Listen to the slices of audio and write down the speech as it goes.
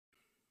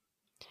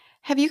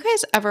Have you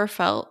guys ever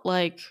felt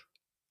like,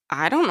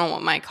 I don't know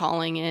what my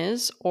calling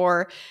is,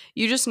 or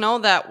you just know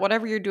that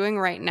whatever you're doing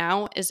right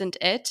now isn't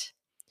it?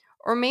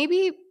 Or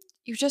maybe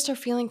you just are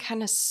feeling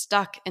kind of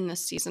stuck in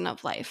this season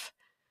of life.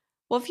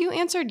 Well, if you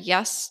answered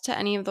yes to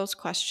any of those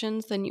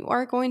questions, then you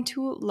are going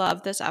to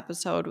love this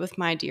episode with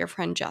my dear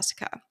friend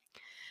Jessica.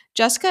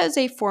 Jessica is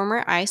a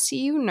former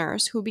ICU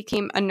nurse who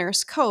became a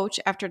nurse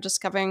coach after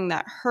discovering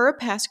that her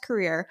past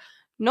career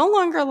no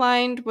longer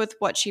aligned with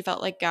what she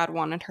felt like God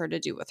wanted her to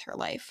do with her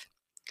life.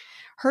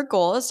 Her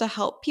goal is to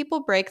help people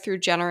break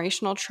through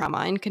generational trauma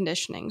and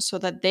conditioning so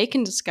that they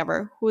can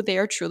discover who they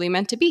are truly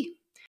meant to be.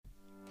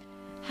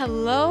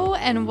 Hello,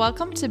 and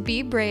welcome to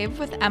Be Brave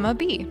with Emma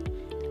B.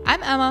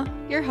 I'm Emma,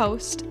 your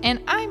host,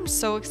 and I'm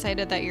so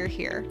excited that you're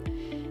here.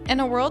 In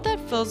a world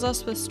that fills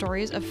us with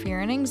stories of fear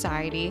and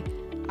anxiety,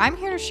 I'm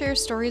here to share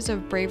stories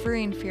of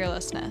bravery and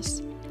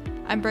fearlessness.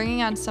 I'm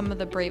bringing on some of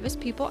the bravest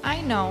people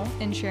I know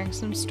and sharing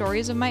some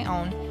stories of my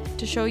own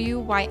to show you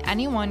why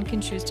anyone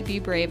can choose to be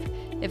brave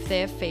if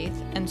they have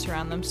faith and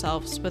surround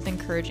themselves with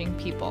encouraging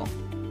people.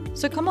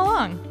 So come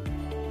along,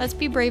 let's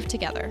be brave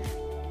together.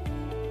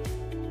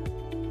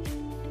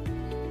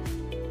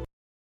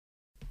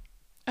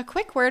 A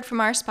quick word from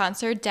our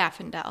sponsor,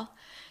 Daffodil.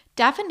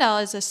 Daffodil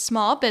is a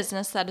small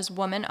business that is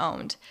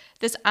woman-owned.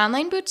 This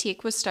online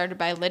boutique was started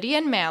by Lydia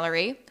and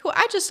Mallory, who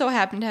I just so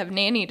happen to have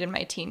nannied in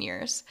my teen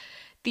years.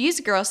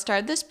 These girls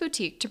started this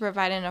boutique to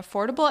provide an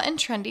affordable and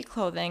trendy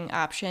clothing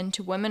option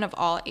to women of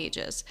all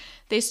ages.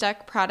 They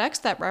stock products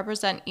that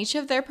represent each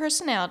of their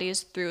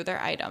personalities through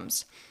their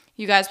items.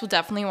 You guys will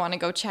definitely want to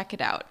go check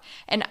it out.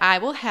 And I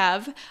will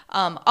have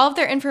all of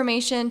their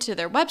information to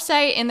their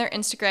website and their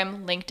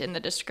Instagram linked in the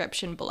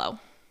description below.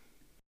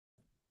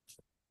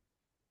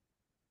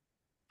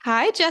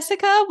 Hi,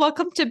 Jessica.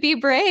 Welcome to Be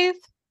Brave.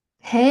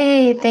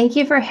 Hey, thank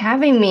you for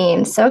having me.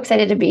 I'm so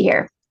excited to be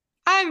here.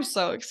 I'm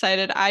so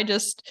excited. I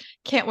just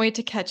can't wait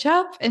to catch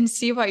up and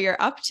see what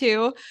you're up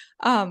to.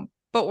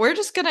 But we're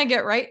just going to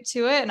get right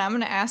to it. And I'm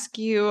going to ask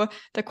you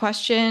the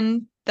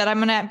question that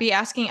I'm going to be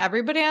asking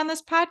everybody on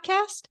this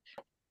podcast.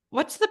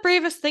 What's the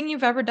bravest thing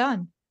you've ever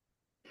done?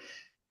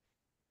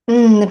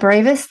 The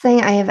bravest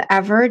thing I have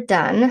ever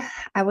done,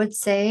 I would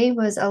say,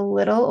 was a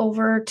little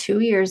over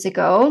 2 years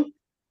ago.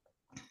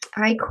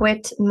 I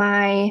quit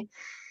my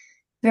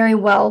very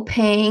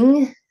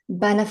well-paying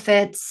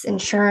benefits,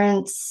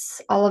 insurance,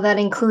 all of that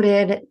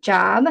included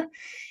job,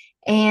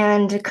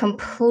 and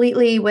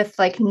completely with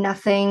like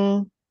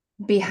nothing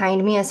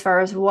behind me as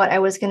far as what I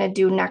was going to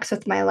do next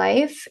with my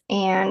life,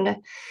 and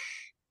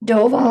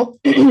dove all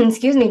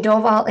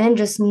dove all in,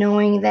 just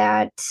knowing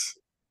that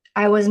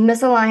I was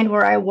misaligned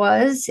where I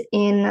was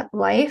in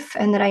life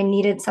and that I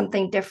needed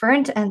something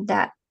different, and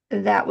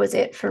that was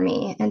it for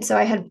me. And so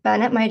I had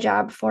been at my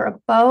job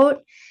for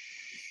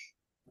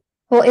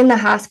in the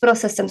hospital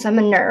system. So I'm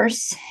a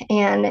nurse,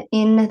 and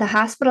in the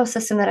hospital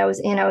system that I was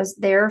in, I was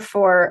there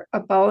for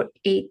about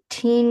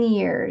 18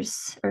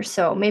 years or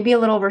so, maybe a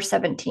little over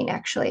 17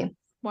 actually.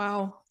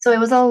 Wow. So it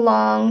was a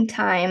long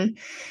time.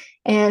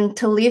 And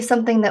to leave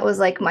something that was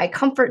like my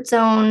comfort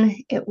zone,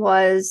 it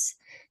was,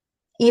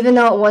 even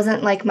though it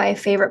wasn't like my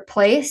favorite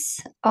place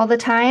all the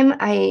time,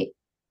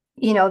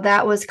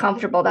 that was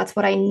comfortable. That's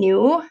what I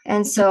knew.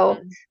 And so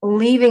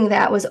leaving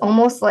that was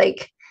almost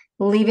like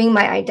leaving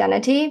my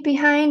identity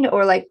behind,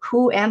 or like,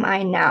 who am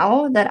I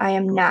now that I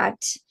am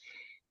not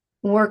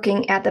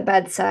working at the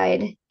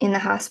bedside in the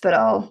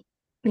hospital,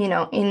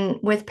 in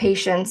with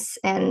patients,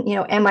 and,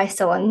 am I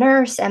still a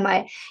nurse?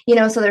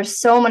 So there's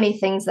so many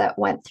things that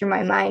went through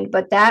my mind,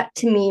 but that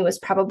to me was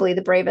probably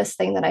the bravest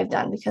thing that I've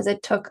done, because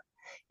it took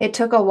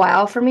a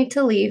while for me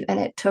to leave, and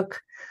it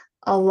took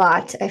a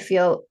lot, I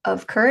feel,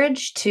 of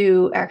courage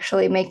to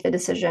actually make the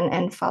decision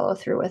and follow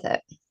through with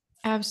it.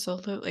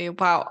 Absolutely.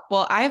 Wow.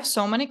 Well, I have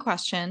so many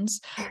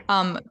questions.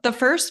 The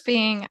first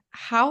being,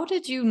 how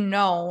did you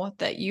know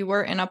that you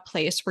were in a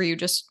place where you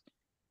just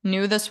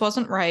knew this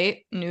wasn't right,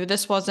 knew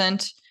this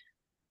wasn't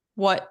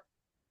what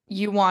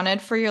you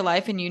wanted for your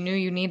life, and you knew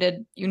you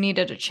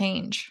needed a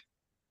change?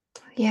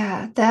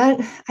 Yeah, that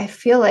I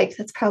feel like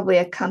that's probably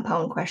a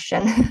compound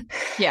question.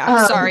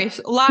 Yeah, sorry.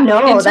 A lot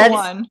No, into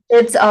one.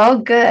 it's all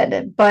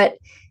good, but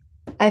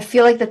I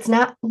feel like that's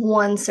not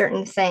one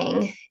certain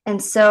thing.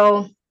 And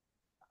so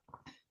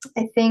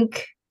I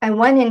think I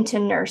went into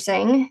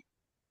nursing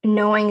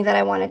knowing that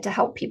I wanted to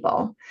help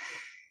people.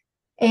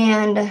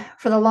 And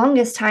for the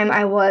longest time,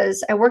 I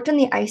worked in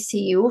the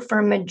ICU for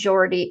a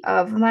majority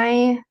of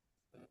my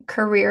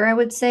career, I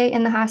would say,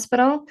 in the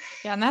hospital.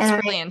 Yeah, and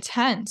that's really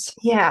intense.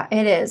 Yeah,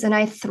 it is. And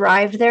I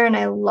thrived there and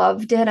I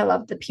loved it. I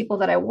loved the people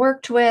that I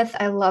worked with.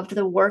 I loved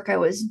the work I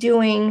was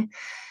doing.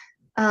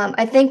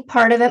 I think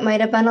part of it might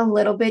have been a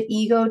little bit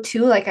ego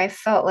too. Like, I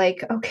felt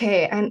like,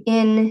 okay, I'm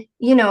in,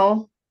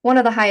 one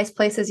of the highest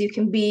places you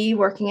can be,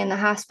 working in the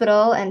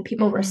hospital, and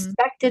people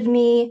respected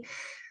me.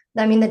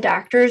 I mean, the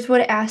doctors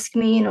would ask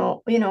me,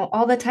 all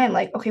the time,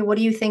 like, okay, what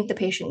do you think the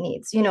patient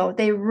needs?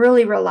 They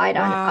really relied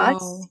on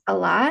us a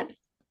lot.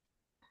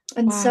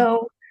 And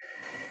so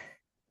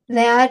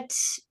that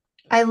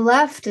I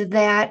left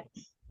that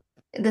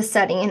the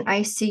setting in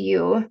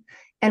ICU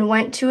and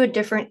went to a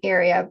different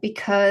area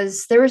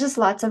because there was just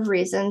lots of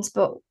reasons,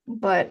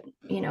 but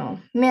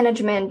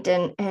management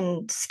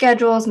and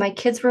schedules. My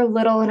kids were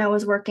little and I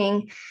was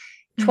working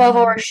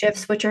 12-hour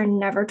shifts, which are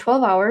never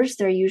 12 hours.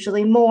 They're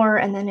usually more.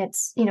 And then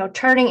it's,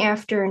 charting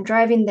after and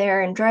driving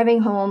there and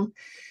driving home.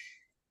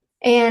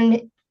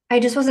 And I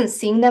just wasn't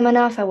seeing them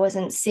enough. I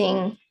wasn't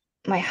seeing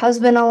my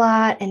husband a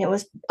lot, and it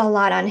was a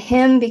lot on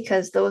him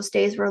because those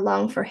days were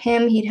long for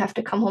him. He'd have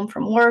to come home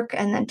from work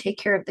and then take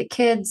care of the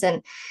kids,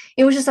 and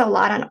it was just a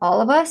lot on all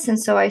of us. And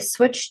so I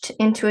switched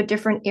into a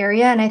different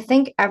area, and I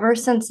think ever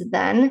since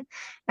then,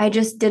 I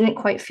just didn't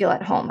quite feel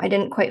at home. I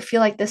didn't quite feel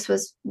like this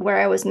was where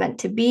I was meant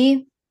to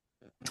be,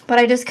 but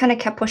I just kind of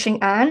kept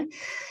pushing on.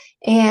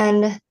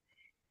 And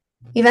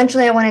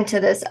eventually I went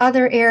into this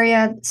other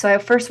area. So I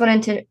first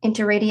went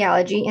into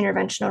radiology,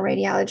 interventional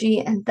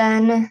radiology, and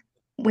then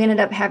we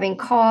ended up having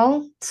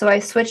call. So I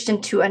switched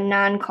into a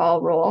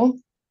non-call role,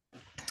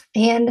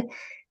 and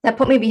that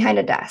put me behind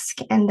a desk,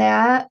 and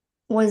that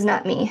was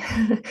not me.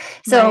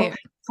 So Right.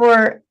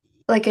 for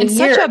like a And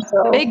such year a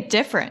or so, big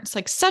difference,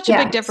 like such a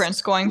big yes,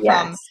 difference going from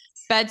yes,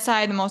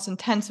 bedside, the most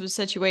intensive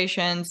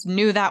situations,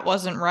 knew that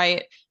wasn't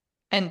right.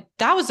 And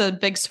that was a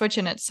big switch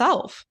in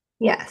itself.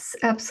 yes,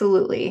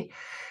 absolutely.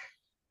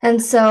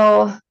 And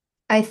so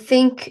I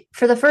think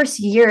for the first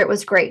year, it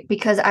was great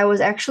because I was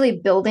actually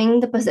building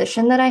the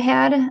position that I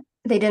had.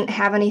 They didn't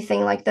have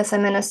anything like this.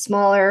 I'm in a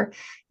smaller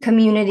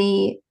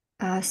community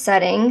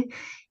setting,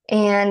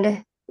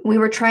 and we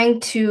were trying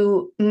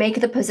to make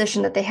the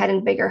position that they had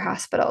in bigger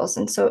hospitals.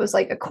 And so it was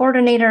like a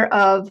coordinator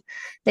of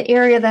the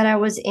area that I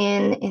was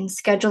in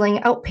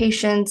scheduling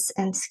outpatients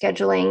and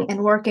scheduling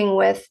and working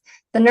with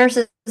the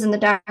nurses and the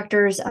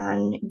doctors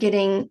on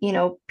getting,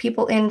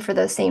 people in for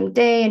the same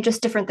day and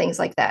just different things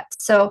like that.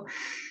 So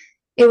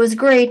it was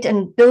great.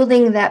 And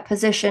building that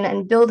position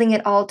and building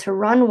it all to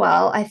run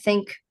well, I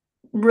think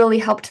really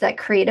helped that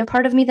creative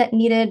part of me that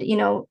needed,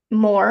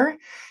 more.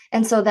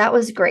 And so that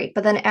was great.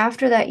 But then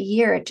after that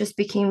year, it just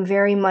became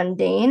very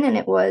mundane, and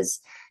it was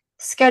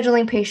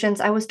scheduling patients.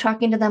 I was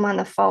talking to them on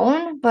the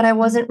phone, but I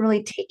wasn't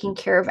really taking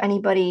care of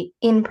anybody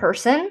in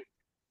person.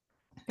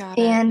 Got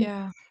it. And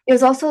Yeah. it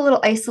was also a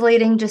little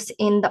isolating just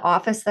in the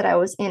office that I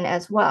was in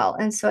as well.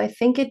 And so I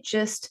think it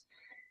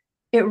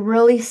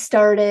really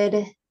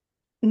started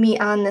me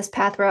on this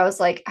path where I was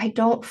like, I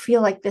don't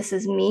feel like this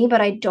is me, but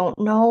I don't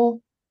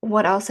know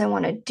what else I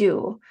want to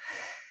do.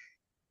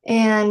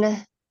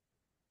 And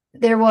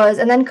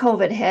and then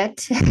COVID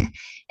hit, Right,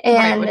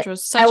 and which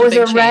was I such a was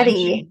big change.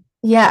 already,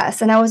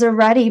 yes, and I was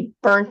already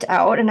burnt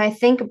out. And I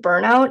think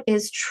burnout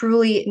is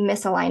truly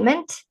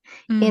misalignment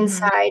Hmm.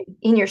 inside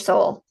in your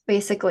soul.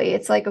 Basically,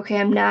 it's like, okay,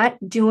 I'm not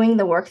doing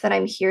the work that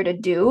I'm here to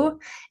do.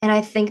 And I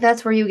think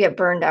that's where you get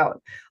burned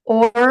out.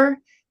 Or,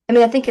 I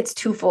mean, I think it's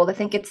twofold. I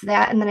think it's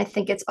that. And then I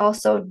think it's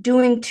also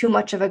doing too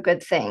much of a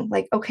good thing.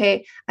 Like,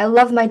 okay, I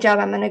love my job.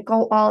 I'm going to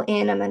go all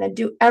in. I'm going to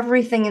do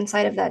everything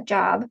inside of that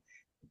job,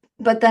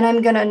 but then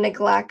I'm going to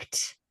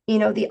neglect,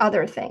 the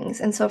other things.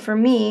 And so for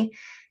me,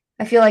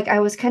 I feel like I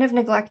was kind of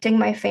neglecting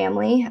my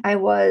family. I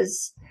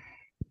was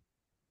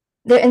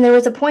there, and there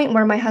was a point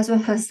where my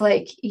husband was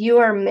like, "You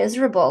are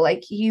miserable.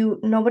 Like,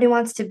 nobody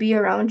wants to be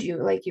around you.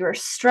 Like, you are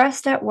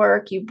stressed at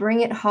work, you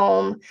bring it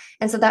home."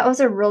 And so that was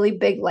a really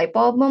big light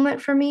bulb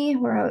moment for me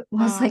where I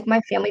was like, Wow.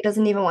 my family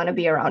doesn't even want to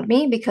be around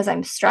me because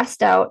I'm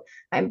stressed out,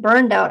 I'm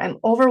burned out, I'm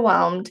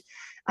overwhelmed.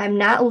 I'm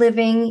not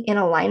living in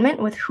alignment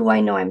with who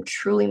I know I'm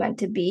truly meant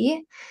to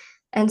be.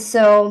 And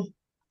so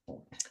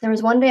there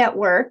was one day at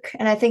work,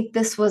 and I think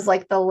this was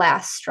like the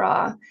last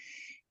straw.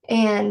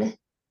 And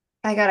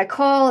I got a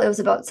call. It was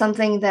about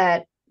something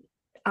that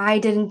I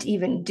didn't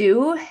even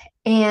do.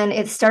 And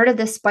it started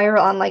this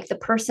spiral on like the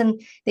person,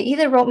 they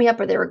either wrote me up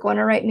or they were going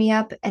to write me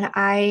up. And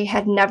I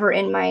had never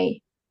in my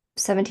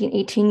 17,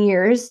 18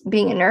 years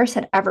being a nurse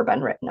had ever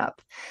been written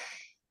up.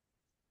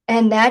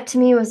 And that to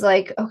me was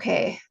like,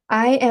 okay,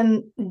 I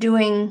am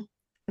doing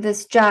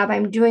this job.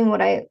 I'm doing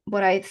what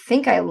I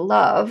think I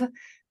love,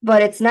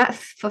 but it's not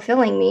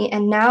fulfilling me.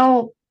 And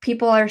now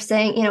people are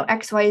saying,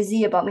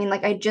 XYZ about me. And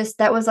like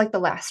that was like the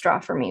last straw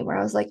for me where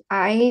I was like,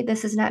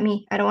 this is not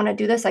me. I don't want to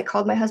do this. I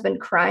called my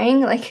husband crying,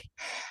 like,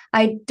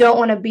 I don't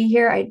want to be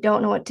here. I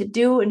don't know what to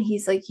do. And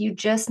he's like, you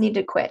just need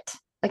to quit.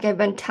 Like, I've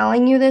been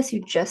telling you this,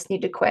 you just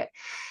need to quit.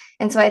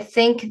 And so I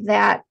think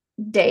that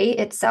day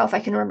itself, I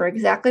can remember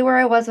exactly where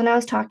I was when I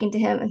was talking to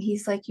him. And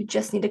he's like, you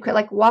just need to quit,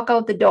 like, walk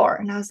out the door.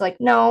 And I was like,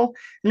 no,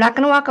 I'm not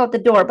going to walk out the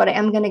door, but I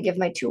am going to give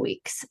my 2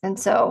 weeks. And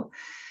so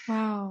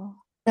Wow.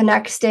 the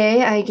next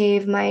day I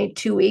gave my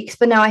 2 weeks,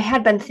 but now I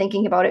had been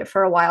thinking about it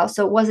for a while.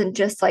 So it wasn't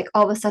just like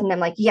all of a sudden I'm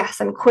like,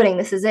 yes, I'm quitting.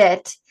 This is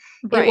it.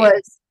 It Right.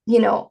 was,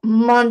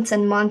 months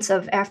and months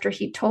of after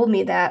he told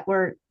me that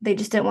where they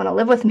just didn't want to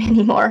live with me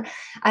anymore.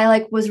 I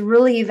like was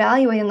really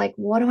evaluating like,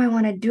 what do I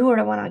want to do? Where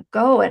do I want to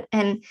go?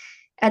 And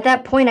at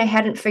that point I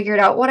hadn't figured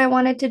out what I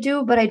wanted to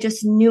do, but I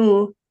just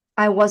knew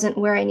I wasn't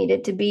where I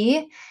needed to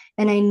be.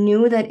 And I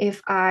knew that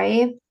if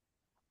I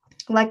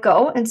let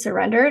go and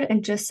surrendered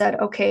and just said,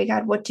 okay,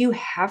 God, what do you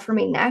have for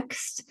me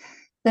next?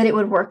 That it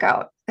would work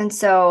out. And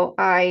so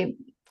I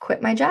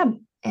quit my job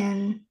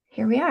and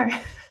here we are.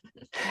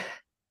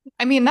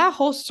 I mean, that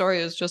whole story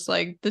is just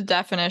like the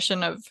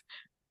definition of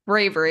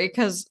bravery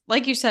because,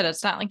 like you said,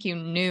 it's not like you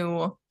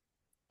knew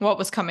what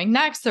was coming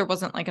next. There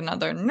wasn't like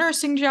another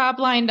nursing job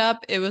lined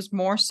up. It was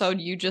more so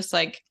you just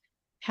like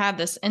had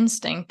this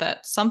instinct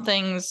that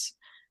something's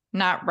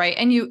not right.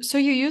 And so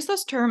you use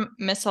this term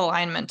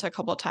misalignment a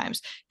couple of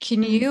times.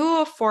 Can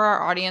you, for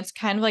our audience,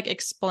 kind of like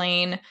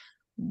explain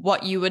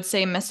what you would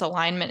say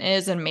misalignment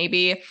is and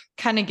maybe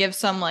kind of give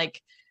some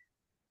like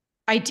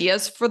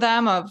ideas for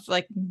them of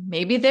like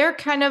maybe they're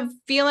kind of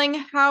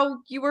feeling how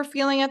you were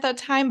feeling at that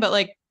time, but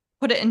like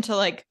put it into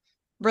like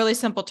really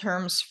simple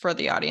terms for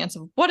the audience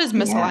of what does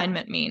Yeah.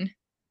 misalignment mean?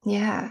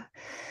 Yeah.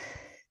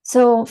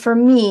 So for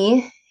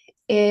me,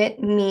 it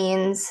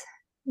means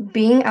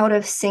being out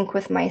of sync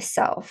with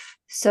myself.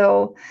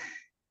 So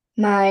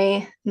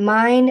my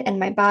mind and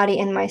my body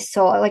and my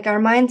soul, like our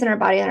minds and our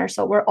body and our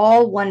soul, we're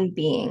all one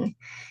being.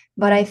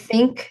 But I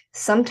think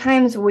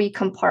sometimes we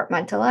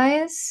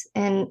compartmentalize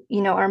and,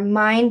 our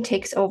mind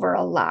takes over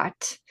a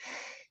lot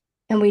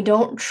and we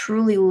don't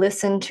truly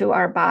listen to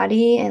our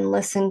body and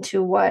listen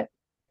to what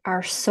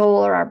our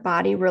soul or our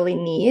body really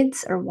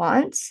needs or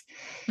wants.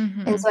 And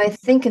Mm-hmm. so I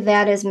think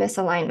that is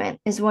misalignment,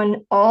 is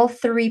when all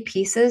three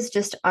pieces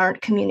just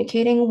aren't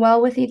communicating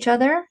well with each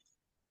other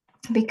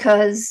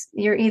because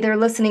you're either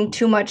listening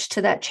too much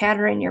to that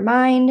chatter in your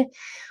mind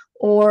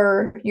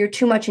or you're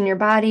too much in your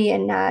body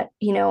and not,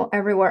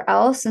 everywhere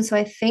else. And so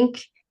I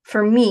think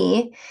for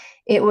me,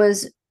 it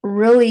was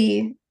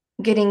really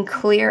getting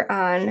clear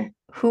on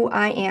who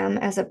I am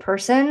as a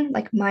person,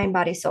 like mind,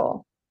 body,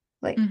 soul,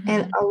 like, and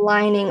Mm-hmm.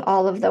 aligning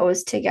all of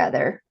those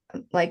together,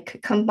 like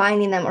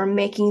combining them or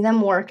making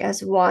them work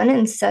as one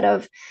instead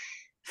of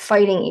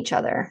fighting each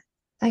other,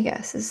 I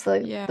guess is the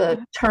Yeah.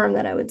 term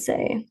that I would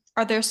say.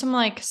 Are there some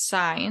like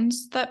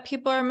signs that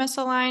people are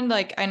misaligned?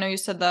 Like I know you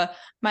said the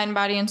mind,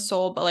 body, and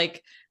soul, but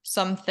like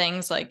some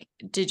things like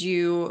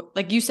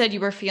like you said you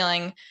were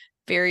feeling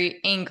very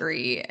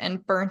angry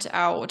and burnt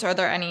out. Are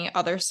there any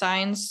other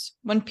signs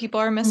when people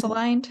are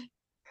misaligned?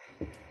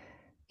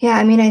 Yeah,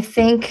 I mean, I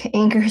think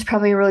anger is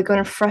probably really good,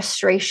 and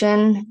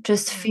frustration,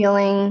 just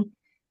feeling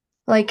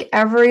like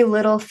every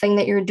little thing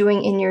that you're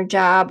doing in your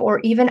job or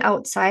even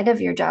outside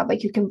of your job,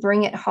 like you can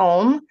bring it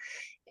home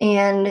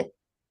and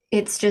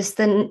it's just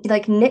the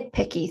like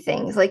nitpicky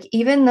things, like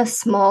even the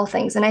small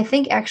things. And I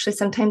think actually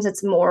sometimes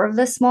it's more of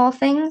the small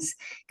things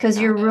because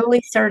you're Got it.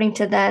 really starting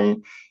to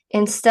then,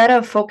 instead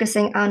of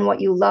focusing on what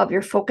you love,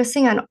 you're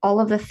focusing on all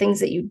of the things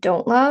that you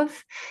don't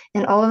love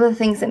and all of the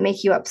things that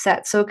make you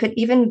upset. So it could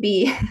even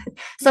be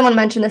someone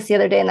mentioned this the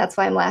other day, and that's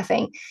why I'm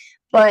laughing.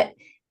 But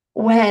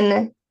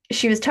when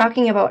she was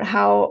talking about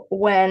how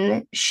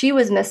when she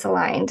was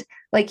misaligned,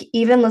 like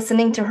even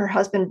listening to her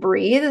husband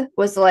breathe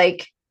was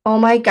like, oh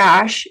my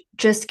gosh,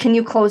 just can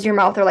you close your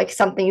mouth or like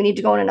something? You need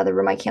to go in another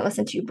room. I can't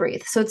listen to you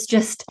breathe. So it's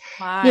just,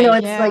 My,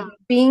 it's like yeah.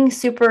 being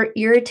super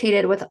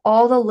irritated with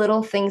all the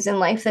little things in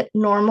life that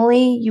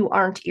normally you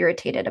aren't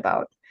irritated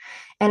about.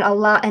 And a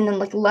lot, and then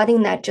like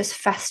letting that just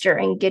fester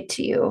and get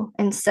to you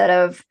instead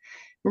of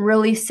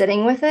really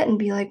sitting with it and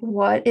be like,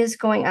 what is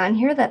going on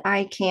here that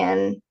I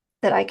can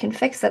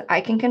fix, that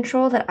I can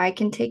control, that I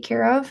can take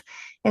care of,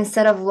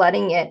 instead of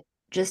letting it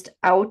just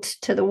out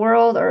to the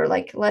world or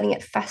like letting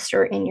it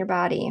fester in your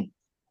body.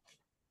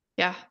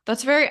 Yeah,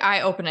 that's very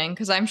eye-opening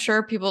because I'm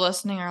sure people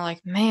listening are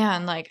like,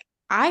 man, like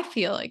I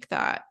feel like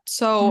that.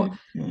 So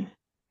Mhm.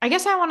 I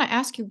guess I want to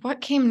ask you what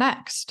came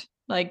next?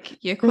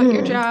 Like you quit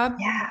your job,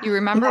 Yeah. you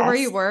remember where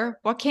you Yes. were.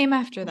 What came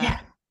after Yeah.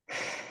 that?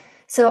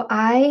 So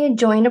I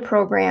joined a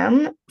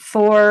program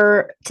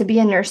for to be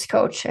a nurse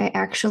coach. I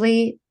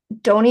actually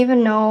don't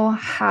even know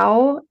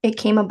how it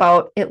came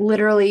about. It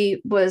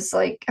literally was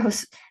like I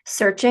was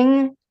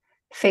searching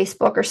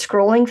Facebook or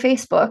scrolling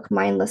Facebook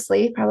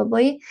mindlessly,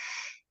 probably,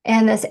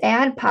 and this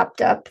ad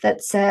popped up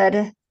that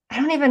said, I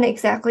don't even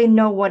exactly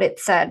know what it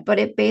said, but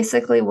it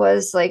basically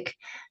was like,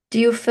 do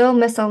you feel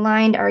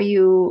misaligned? Are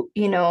you,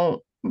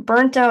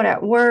 burnt out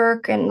at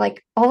work? And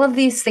like all of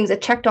these things,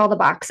 it checked all the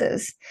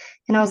boxes.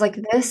 And I was like,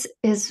 this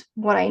is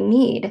what I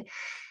need.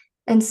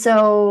 And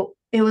so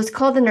it was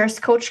called the Nurse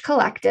Coach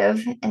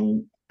Collective,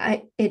 and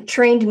it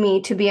trained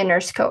me to be a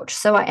nurse coach.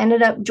 So I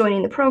ended up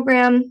joining the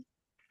program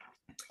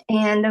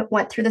and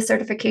went through the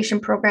certification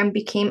program,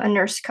 became a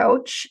nurse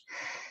coach.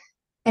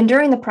 And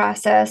during the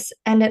process,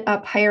 ended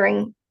up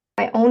hiring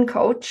my own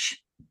coach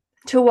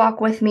to walk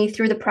with me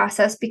through the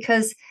process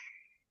because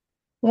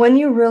when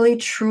you really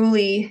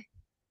truly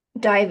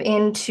dive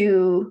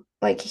into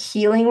like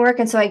healing work,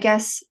 and so I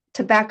guess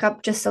to back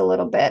up just a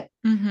little bit,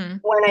 Mm-hmm.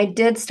 when I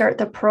did start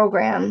the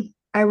program,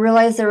 I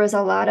realized there was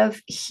a lot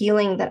of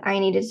healing that I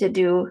needed to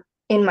do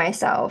in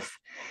myself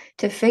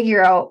to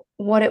figure out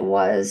what it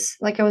was.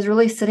 Like I was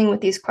really sitting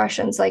with these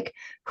questions like,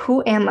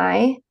 who am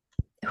I?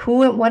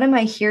 What am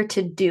I here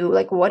to do?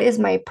 Like, what is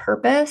my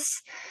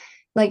purpose?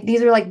 Like,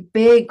 these are like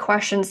big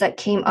questions that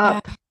came Yeah.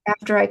 up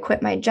after I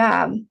quit my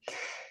job.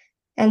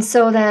 And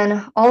so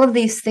then all of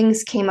these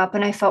things came up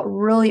and I felt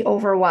really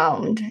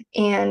overwhelmed.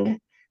 And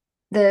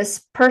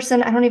this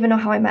person, I don't even know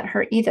how I met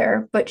her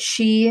either, but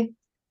she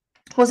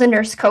was a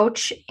nurse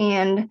coach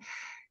and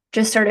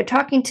just started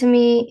talking to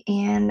me.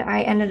 And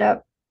I ended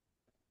up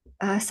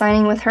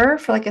signing with her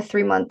for like a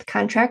 3-month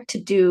contract to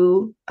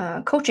do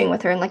coaching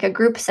with her in like a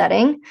group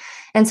setting.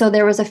 And so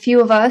there was a few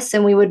of us,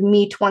 and we would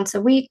meet once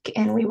a week,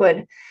 and we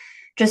would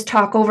just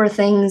talk over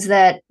things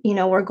that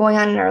were going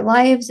on in our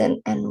lives, and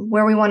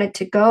where we wanted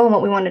to go and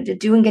what we wanted to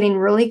do, and getting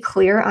really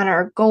clear on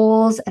our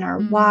goals and our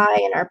Mm.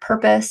 why and our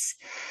purpose.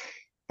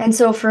 And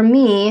so for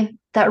me,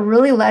 that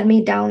really led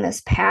me down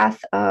this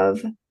path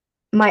of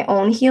my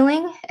own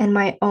healing and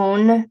my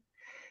own,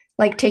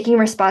 like, taking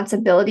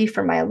responsibility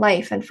for my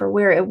life and for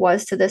where it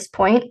was to this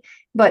point.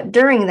 But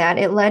during that,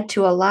 it led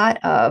to a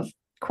lot of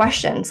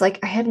questions. Like,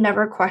 I had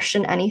never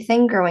questioned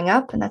anything growing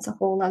up, and that's a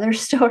whole other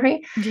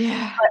story.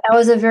 Yeah. But I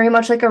was a very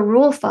much like a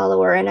rule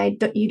follower,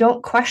 and you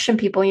don't question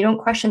people, you don't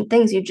question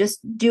things, you just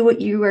do what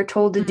you were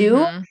told to do.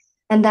 Hmm.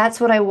 And that's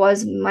what I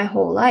was my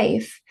whole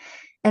life.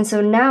 And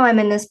so now I'm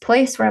in this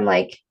place where I'm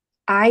like,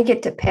 I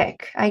get to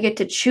pick, I get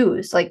to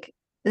choose. Like,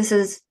 this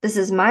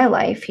is my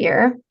life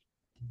here.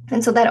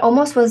 And so that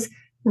almost was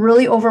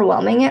really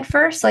overwhelming at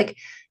first. Like,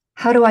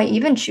 how do I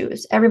even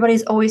choose?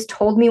 Everybody's always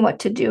told me what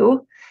to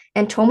do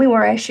and told me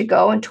where I should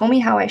go and told me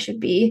how I should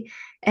be.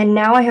 And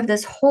now I have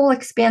this whole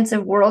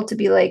expansive world to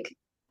be like,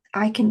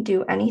 I can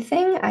do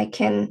anything. I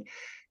can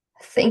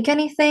think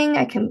anything.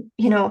 I can,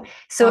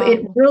 so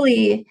it Wow.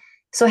 really,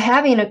 so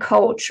having a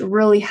coach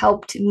really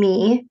helped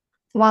me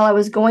while I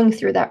was going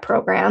through that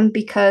program,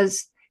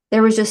 because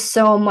there was just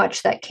so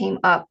much that came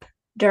up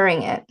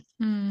during it.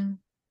 Mm.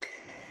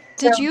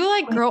 So Did you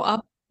like grow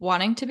up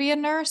wanting to be a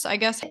nurse? I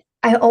guess.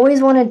 I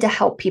always wanted to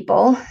help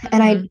people,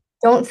 and I Mhm.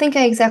 don't think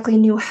I exactly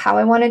knew how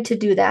I wanted to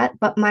do that,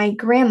 but my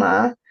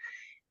grandma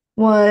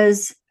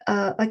was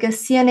like a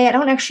CNA. I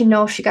don't actually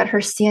know if she got her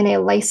CNA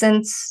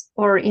license,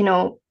 or,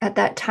 at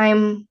that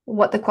time,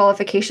 what the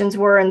qualifications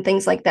were and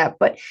things like that.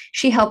 But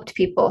she helped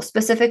people,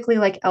 specifically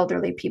like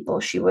elderly people.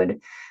 She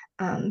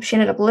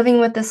ended up living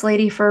with this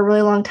lady for a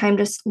really long time,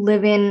 just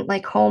live in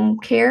like home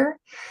care.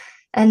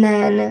 And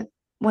then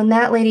when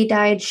that lady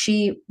died,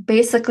 she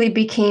basically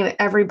became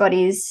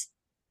everybody's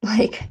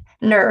like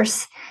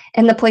nurse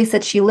in the place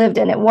that she lived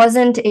in. It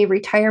wasn't a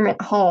retirement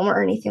home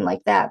or anything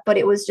like that, but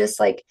it was just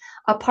like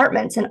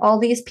apartments, and all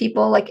these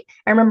people. Like,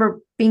 I remember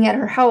being at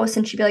her house,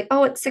 and she'd be like,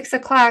 "Oh, it's 6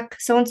 o'clock.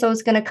 So and so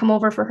is going to come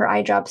over for her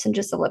eye drops in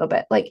just a little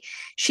bit." Like,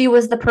 she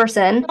was the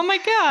person Oh my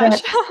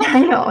gosh. that I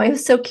know, it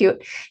was so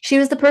cute. She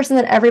was the person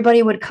that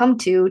everybody would come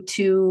to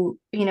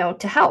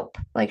help.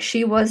 Like,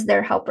 she was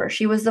their helper.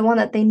 She was the one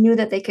that they knew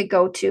that they could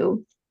go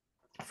to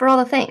for all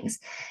the things.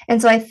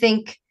 And so I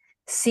think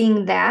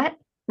seeing that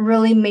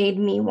really made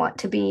me want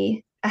to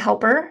be a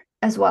helper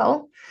as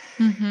well.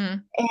 Hmm.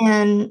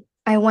 And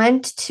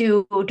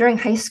during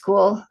high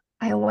school,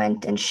 I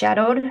went and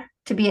shadowed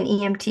to be an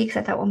EMT, because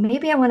I thought, well,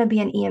 maybe I want to be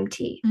an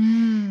EMT.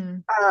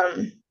 Mm.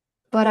 Um,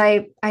 but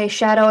I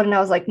shadowed, and I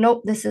was like,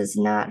 nope, this is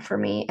not for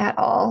me at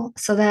all.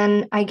 So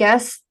then I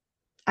guess,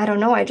 I don't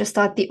know, I just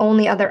thought the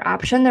only other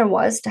option there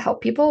was to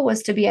help people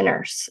was to be a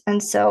nurse.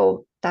 And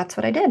so that's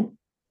what I did.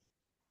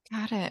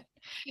 Got it.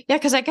 Yeah,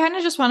 because I kind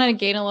of just wanted to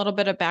gain a little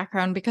bit of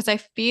background because I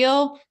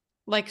feel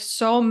like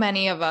so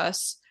many of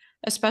us,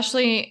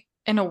 especially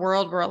in a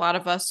world where a lot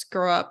of us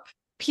grow up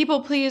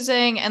people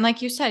pleasing, and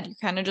like you said, you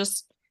kind of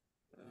just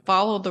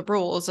follow the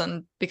rules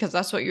and because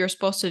that's what you're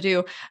supposed to do.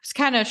 I was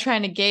kind of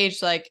trying to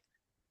gauge like,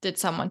 did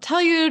someone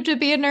tell you to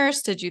be a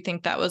nurse? Did you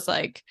think that was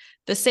like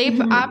the safe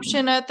Mhm.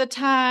 option at the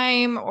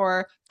time?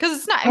 Or because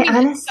it's not, I I mean, it's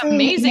an honestly,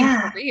 amazing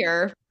yeah,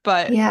 career,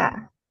 but yeah.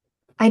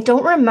 I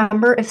don't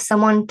remember if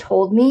someone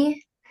told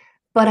me,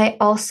 but I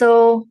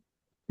also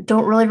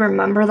don't really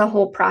remember the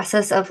whole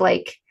process of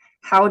like,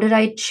 how did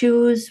I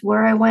choose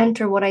where I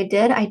went or what I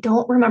did. I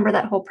don't remember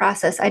that whole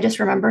process. I just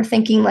remember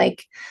thinking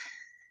like,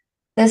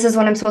 this is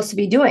what I'm supposed to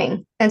be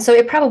doing. And so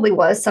it probably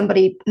was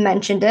somebody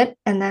mentioned it.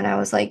 And then I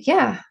was like,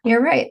 yeah,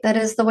 you're right. That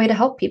is the way to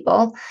help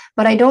people.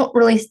 But I don't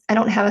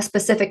have a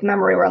specific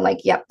memory where I'm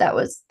like, yep, that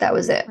was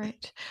it.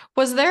 right.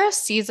 Was there a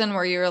season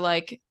where you were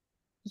like,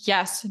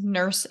 yes,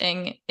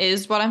 nursing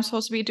is what I'm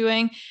supposed to be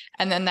doing,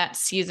 and then that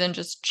season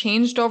just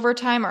changed over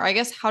time? Or I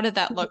guess how did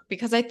that look?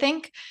 Because I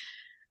think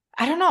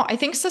I don't know. I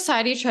think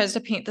society tries to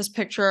paint this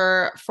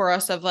picture for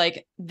us of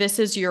like, this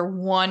is your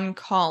one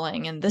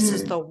calling and this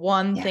is Mm, the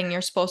one yeah. thing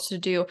you're supposed to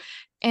do.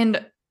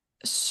 And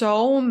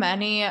so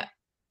many,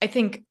 I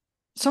think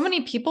so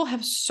many people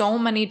have so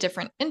many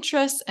different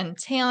interests and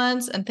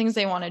talents and things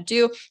they want to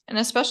do. And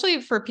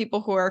especially for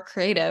people who are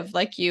creative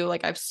like you,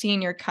 like I've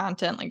seen your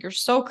content, like you're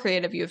so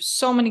creative, you have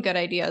so many good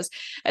ideas.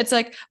 It's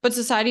like, but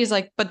society is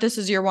like, but this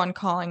is your one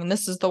calling and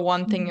this is the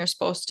one thing Mm. you're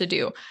supposed to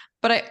do.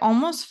 But I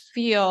almost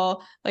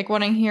feel like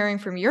what I'm hearing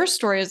from your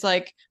story is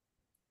like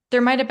there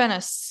might have been a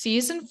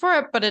season for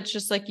it, but it's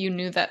just like you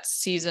knew that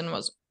season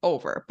was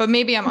over. But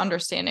maybe I'm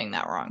understanding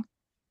that wrong.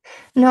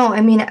 No,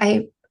 I mean,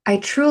 I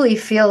truly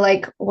feel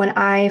like when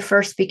I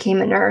first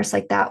became a nurse,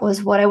 like that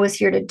was what I was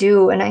here to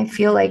do. And I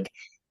feel Mhm. like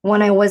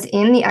when I was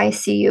in the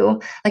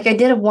ICU, like I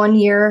did a 1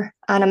 year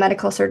on a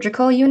medical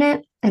surgical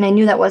unit. and I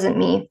knew that wasn't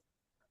me.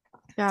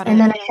 Got And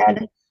it. then I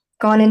had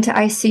gone into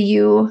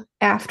ICU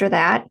after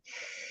that.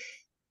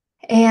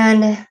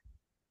 And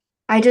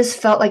I just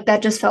felt like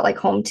that just felt like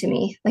home to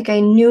me. Like I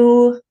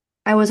knew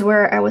I was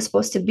where I was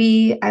supposed to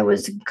be. I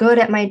was good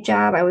at my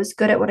job. I was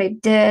good at what I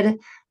did.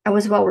 I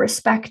was well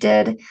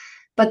respected.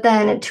 But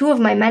then two of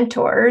my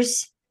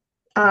mentors,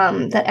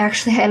 that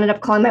actually I ended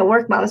up calling my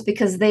work moms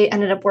because they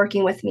ended up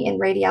working with me in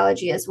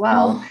radiology as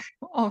well.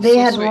 Oh, oh, They so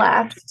had sweet.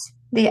 left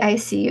the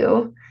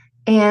ICU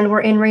and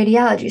were in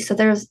radiology. So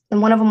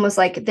and one of them was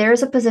like,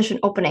 there's a position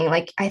opening.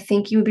 Like, I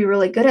think you would be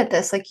really good at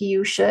this. Like,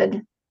 you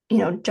should,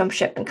 jump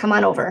ship and come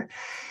on over.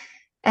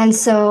 And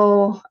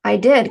so I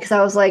did because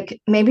I was like,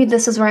 maybe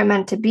this is where I'm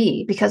meant to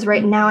be because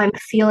right now Mhm. I'm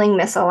feeling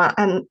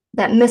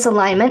that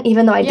misalignment,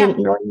 even though I Yeah.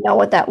 didn't really know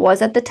what that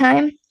was at the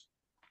time.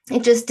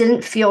 It just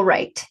didn't feel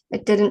right.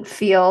 It didn't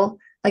feel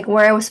like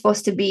where I was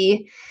supposed to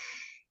be.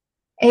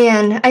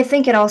 And I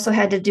think it also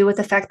had to do with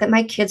the fact that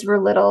my kids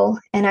were little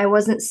and I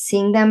wasn't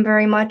seeing them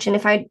very much. And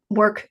if I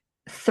work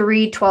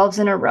 3 12s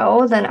in a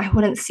row, then I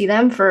wouldn't see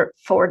them for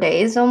 4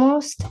 days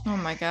almost. Oh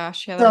my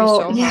gosh. Yeah, that'd be So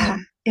so yeah, hard.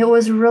 it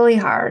was really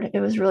hard. It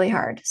was really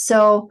hard.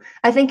 So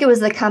I think it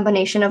was the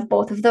combination of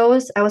both of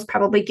those. I was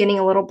probably getting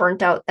a little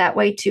burnt out that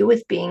way too,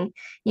 with being,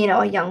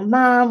 a young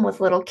mom with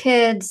little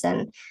kids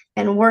and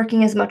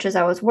working as much as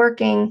I was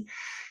working.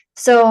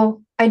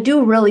 So I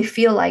do really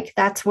feel like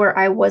that's where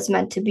I was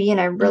meant to be,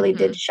 and I really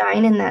did Mhm.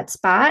 shine in that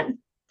spot.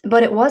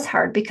 But it was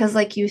hard because,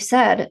 like you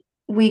said,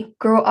 we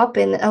grew up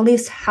in, at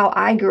least how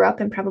I grew up,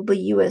 and probably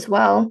you as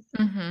well.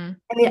 Mhm.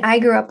 I mean, I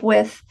grew up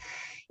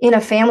in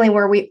a family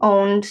where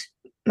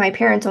my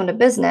parents owned a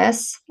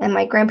business and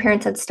my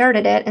grandparents had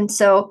started it. And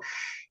so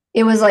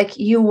it was like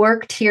you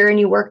worked here and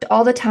you worked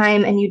all the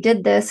time and you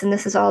did this and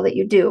this is all that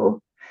you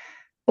do.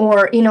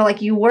 Or,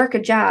 like you work a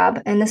job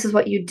and this is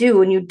what you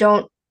do and you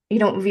don't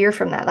veer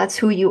from that. That's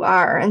who you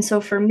are. And so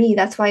for me,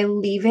 that's why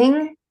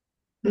leaving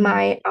Mhm.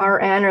 my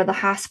RN or the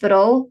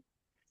hospital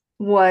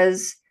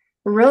was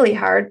really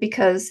hard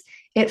because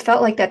it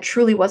felt like that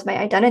truly was my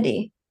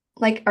identity.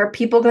 Like, are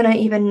people going to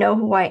even know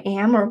who I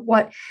am, or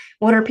what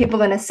are people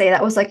going to say?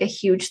 That was like a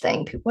huge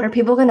thing. What are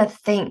people going to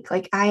think?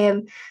 Like,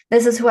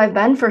 this is who I've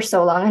been for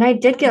so long. And I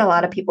did get a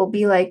lot of Mhm. people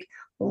be like,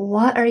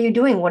 what are you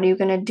doing? What are you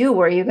going to do?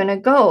 Where are you going to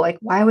go? Like,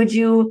 why would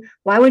you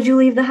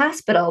leave the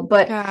hospital?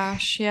 But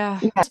Gosh, yeah.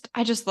 yeah,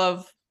 I just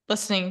love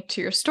listening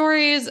to your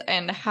stories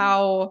and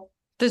how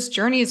this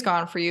journey has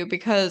gone for you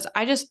because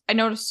I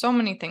noticed so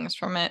many things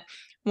from it.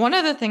 One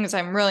of the things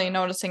I'm really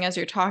noticing as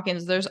you're talking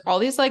is there's all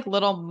these like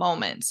little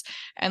moments.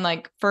 And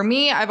like for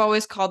me, I've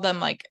always called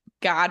them like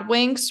God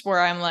winks where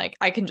I'm like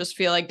I can just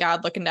feel like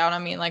God looking down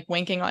on me and like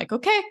winking like,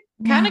 "Okay,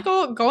 kind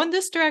yeah, of go in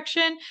this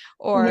direction,"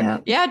 or yeah.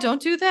 "Yeah,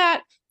 don't do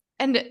that."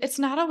 And it's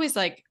not always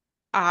like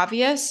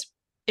obvious.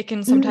 It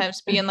can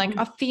sometimes be in like Mm-hmm.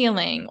 a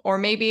feeling or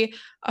maybe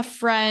a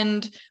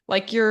friend,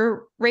 like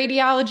your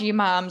radiology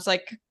mom's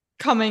like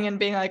coming and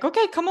being like,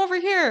 okay, come over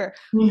here.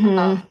 Mm-hmm.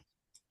 Um,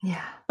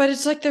 Yeah. but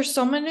it's like there's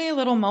so many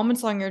little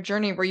moments along your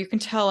journey where you can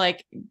tell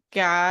like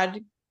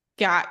God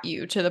got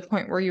you to the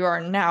point where you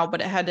are now,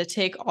 but it had to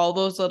take all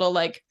those little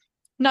like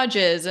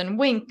nudges and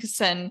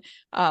winks and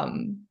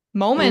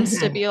moments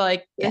to Mm-hmm. be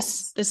like, this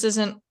Yes. this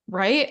isn't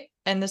right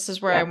and this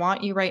is where I Yep.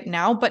 want you right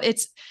now. But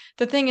it's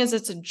the thing is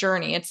it's a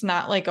journey. It's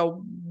not like a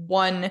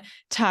one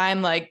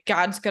time like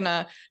God's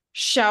gonna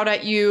shout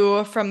at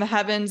you from the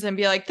heavens and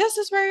be like, this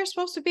is where you're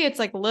supposed to be. It's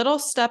like little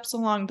steps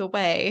along the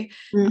way.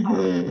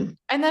 Mm-hmm.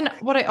 And then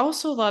what I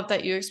also love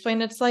that you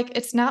explained, it's like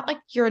it's not like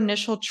your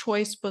initial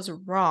choice was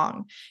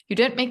wrong. You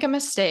didn't make a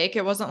mistake.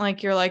 It wasn't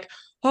like you're like,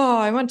 oh,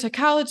 I went to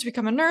college to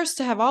become a nurse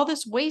to have all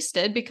this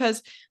wasted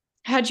because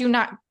had you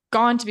not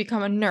gone to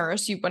become a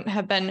nurse, you wouldn't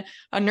have been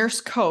a nurse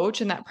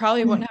coach and that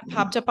probably wouldn't have Mm-hmm.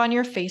 popped up on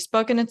your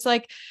Facebook. And it's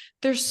like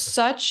there's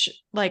such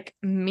like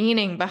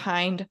meaning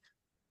behind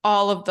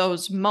all of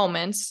those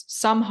moments,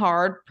 some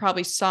hard,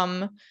 probably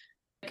some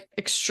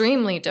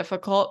extremely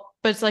difficult,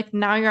 but it's like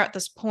now you're at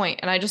this point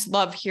and I just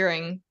love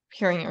hearing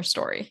your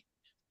story.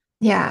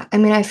 Yeah, I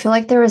mean, I feel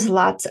like there was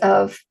lots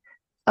of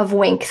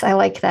winks. I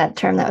like that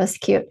term. That was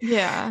cute.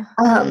 Yeah.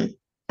 Um,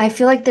 I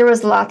feel like there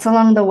was lots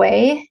along the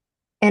way,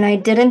 and I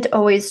didn't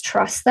always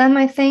trust them,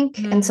 I think.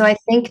 And so Mm, I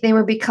think they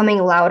were becoming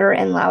louder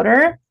and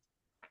louder,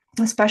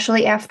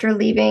 especially after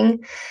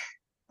leaving.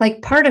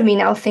 Like part of me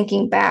now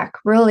thinking back,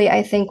 really,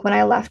 I think when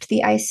I left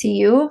the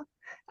ICU,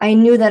 I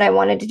knew that I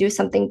wanted to do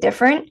something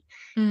different,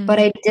 but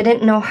mm, I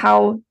didn't know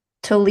how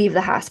to leave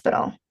the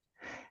hospital.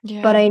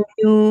 But yeah. I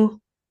knew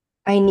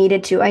I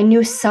needed to. I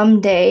knew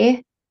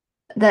someday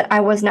that I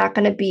was not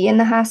going to be in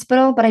the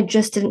hospital, but I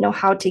just didn't know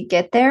how to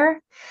get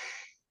there.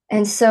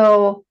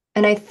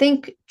 And I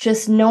think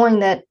just knowing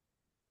that,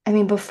 I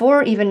mean,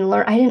 before even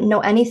I didn't know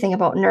anything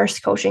about nurse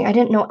coaching. I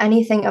didn't know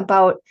anything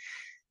about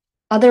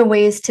other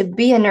ways to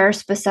be a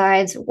nurse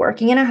besides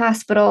working in a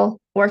hospital,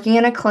 working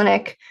in a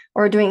clinic,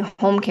 or doing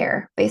home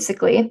care,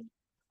 basically.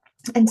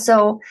 And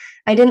so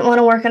I didn't want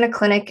to work in a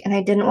clinic and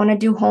I didn't want to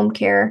do home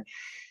care.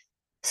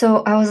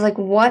 So I was like,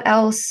 what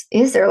else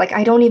is there? Like,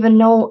 I don't even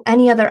know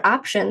any other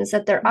options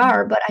that there Mm,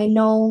 are, but I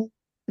know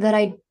that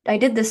I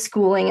did this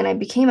schooling and I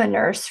became a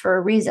nurse for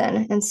a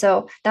reason. And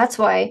so that's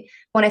why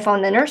when I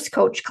found the Nurse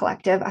Coach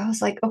Collective, I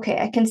was like, okay,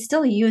 I can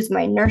still use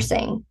my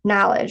nursing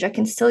knowledge. I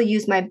can still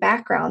use my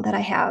background that I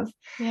have,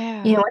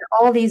 Yeah. and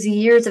all these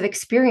years of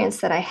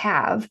experience that I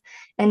have,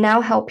 and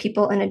now help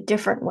people in a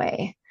different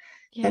way.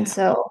 And Yeah.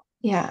 so,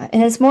 yeah,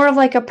 and it's more of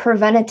like a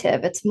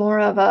preventative. It's more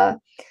of a,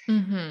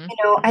 Mm-hmm.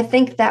 I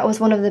think that was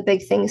one of the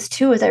big things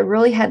too, is I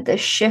really had this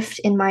shift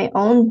in my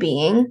own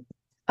being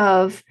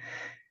of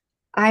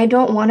I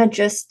don't want to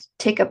just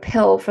take a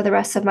pill for the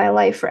rest of my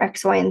life for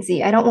X, Y, and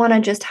Z. I don't want to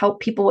just help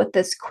people with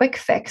this quick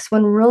fix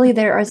when really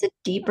there is a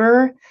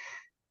deeper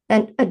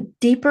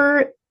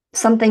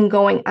something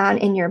going on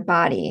in your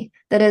body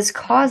that is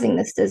causing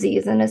this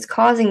disease and is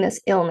causing this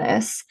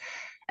illness.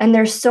 And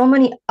there's so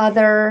many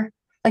other,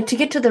 like, to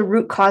get to the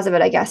root cause of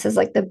it, I guess, is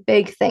like the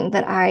big thing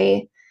that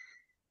I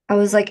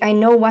was like, I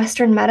know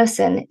Western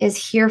medicine is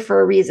here for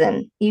a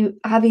reason. You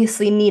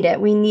obviously need it.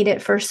 We need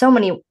it for so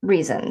many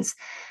reasons.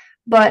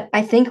 But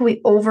I think we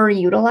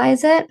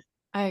overutilize it.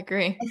 I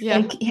agree. I Yeah.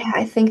 think, yeah,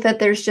 I think that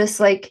there's just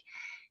like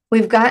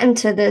we've gotten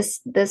to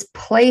this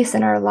place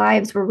in our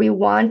lives where we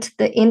want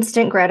the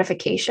instant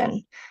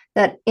gratification,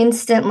 that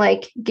instant,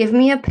 like, give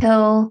me a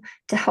pill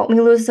to help me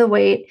lose the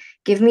weight,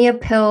 give me a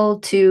pill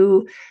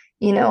to,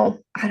 I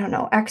don't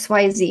know,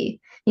 XYZ,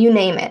 you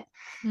name it.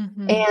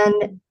 Mm-hmm.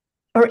 And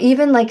or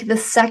even like the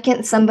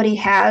second somebody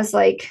has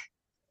like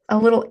a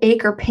little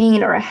ache or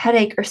pain or a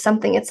headache or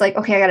something, it's like,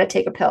 okay, I got to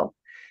take a pill.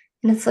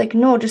 And it's like,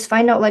 no, just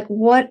find out like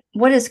what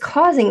is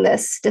causing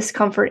this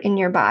discomfort in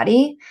your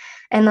body.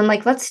 And then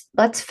like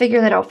let's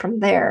figure that out from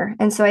there.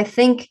 And so I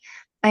think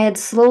I had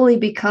slowly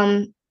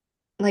become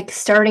like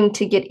starting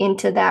to get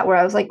into that where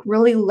I was like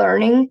really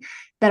learning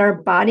that our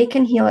body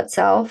can heal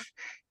itself,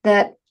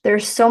 that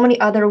there's so many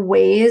other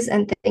ways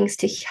and things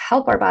to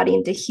help our body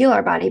and to heal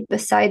our body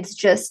besides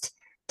just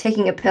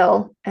taking a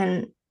pill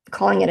and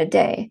calling it a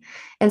day.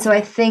 And so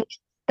I think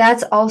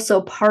that's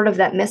also part of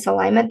that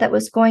misalignment that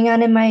was going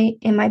on in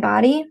my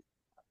body,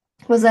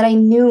 was that I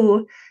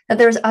knew that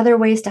there's other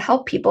ways to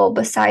help people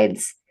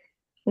besides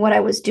what I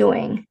was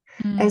doing.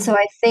 And Mm. so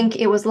I think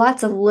it was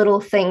lots of little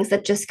things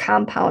that just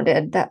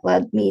compounded that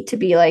led me to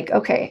be like,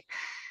 okay,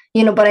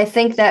 but I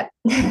think that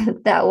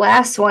that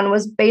last one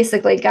was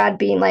basically God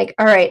being like,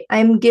 all right,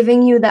 I'm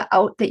giving you the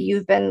out that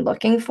you've been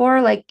looking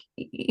for. Like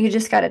you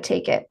just got to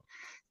take it.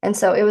 And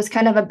so it was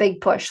kind of a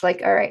big push,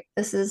 like, all right,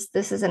 this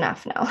is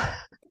enough now.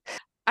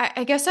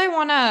 I guess I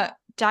want to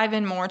dive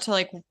in more to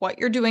like what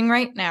you're doing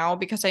right now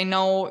because I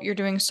know you're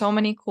doing so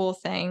many cool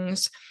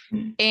things.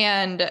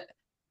 And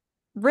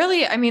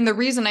really, I mean, the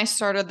reason I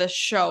started this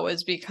show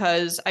is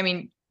because, I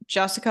mean,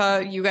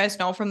 Jessica, you guys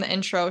know from the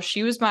intro,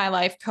 she was my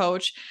life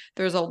coach.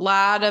 There's a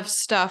lot of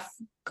stuff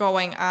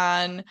going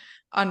on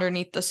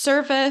underneath the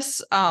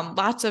surface,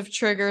 lots of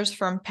triggers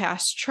from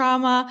past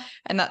trauma.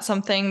 And that's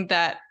something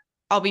that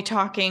I'll be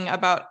talking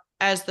about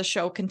as the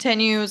show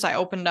continues. I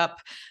opened up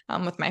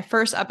with my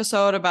first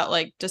episode about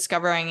like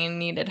discovering I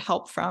needed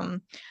help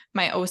from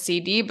my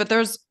OCD, but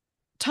there's a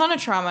ton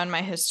of trauma in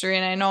my history.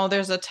 And I know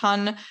there's a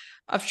ton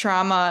of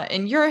trauma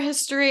in your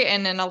history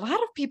and in a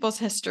lot of people's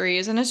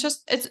histories. And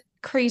it's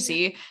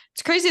crazy.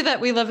 It's crazy that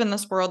we live in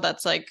this world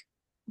that's like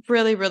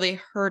really,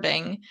 really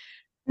hurting,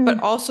 but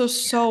Mm. also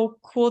so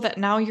cool that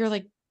now you're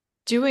like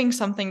doing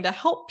something to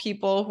help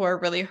people who are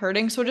really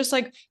hurting. So just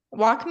like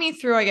walk me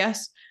through, I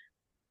guess,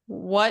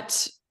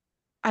 what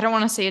I don't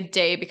want to say a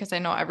day because I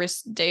know every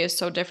day is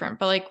so different,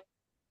 but like,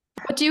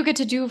 what do you get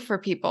to do for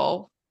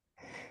people?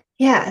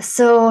 Yeah.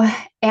 So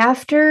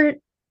after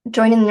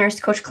joining the Nurse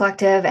Coach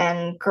Collective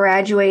and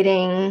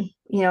graduating,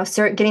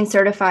 getting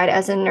certified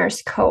as a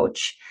nurse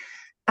coach,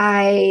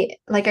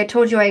 like I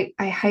told you,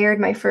 I hired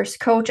my first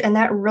coach, and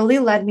that really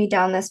led me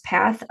down this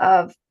path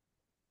of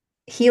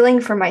healing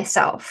for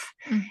myself.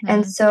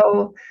 And Mm-hmm.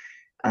 so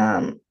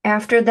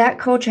after that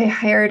coach, I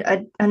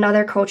hired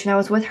another coach, and I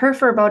was with her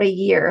for about a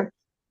year.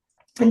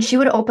 And she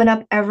would open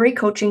up every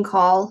coaching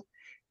call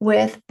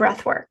with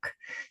breath work.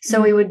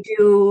 So we would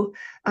do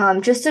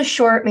just a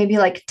short, maybe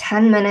like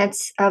 10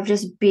 minutes of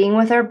just being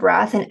with our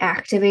breath and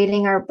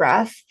activating our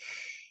breath.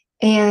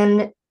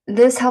 And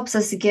this helps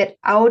us get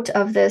out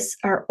of this,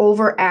 our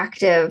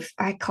overactive,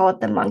 I call it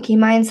the monkey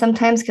mind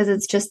sometimes, because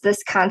it's just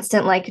this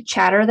constant like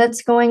chatter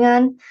that's going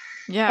on,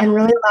 Yeah. and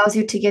really allows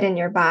you to get in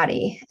your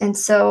body. And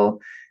so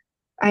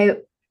I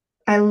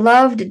I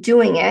loved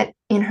doing it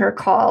in her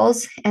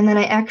calls. And then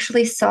I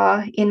actually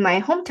saw in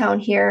my hometown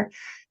here,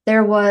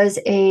 there was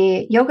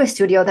a yoga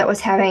studio that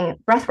was having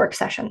breathwork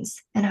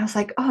sessions. And I was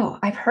like, oh,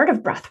 I've heard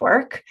of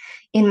breathwork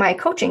in my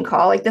coaching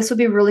call. Like, this would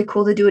be really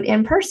cool to do it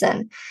in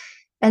person.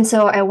 And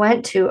so I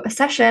went to a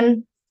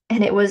session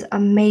and it was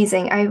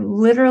amazing. I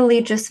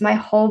literally just, my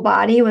whole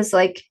body was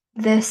like,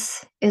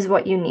 this is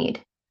what you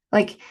need.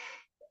 Like,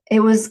 it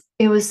was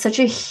such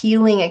a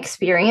healing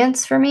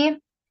experience for me.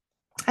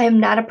 I am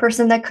not a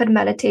person that could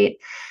meditate.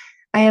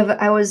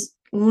 I was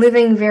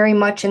living very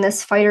much in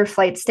this fight or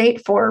flight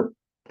state for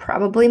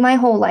probably my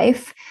whole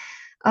life,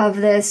 of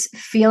this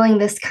feeling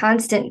this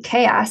constant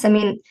chaos. I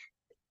mean,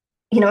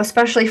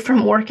 especially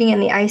from working in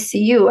the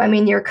ICU. I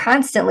mean, you're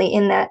constantly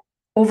in that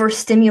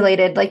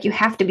overstimulated, like you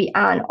have to be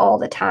on all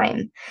the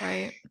time.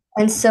 Right.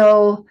 And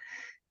so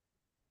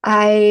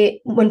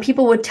when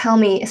people would tell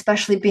me,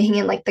 especially being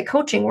in like the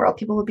coaching world,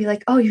 people would be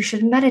like, oh, you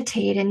should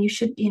meditate and you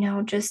should,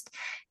 just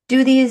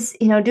do these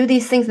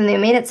things. And they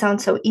made it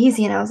sound so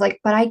easy. And I was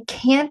like, but I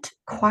can't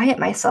quiet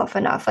myself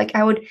enough. Like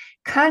I would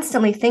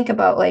constantly think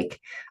about like,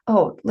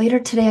 oh, later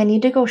today, I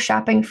need to go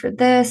shopping for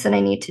this and I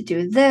need to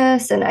do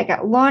this. And I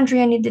got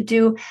laundry I need to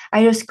do.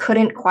 I just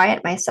couldn't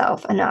quiet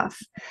myself enough.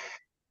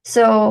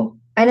 So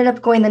I ended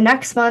up going the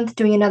next month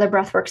doing another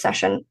breathwork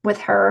session with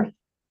her.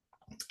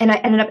 And I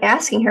ended up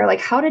asking her, like,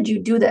 how did you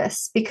do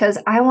this? Because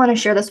I want to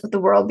share this with the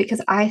world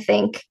because I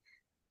think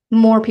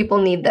more people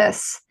need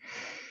this.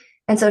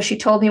 And so she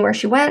told me where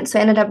she went. So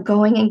I ended up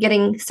going and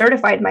getting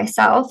certified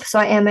myself. So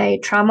I am a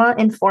trauma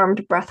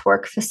informed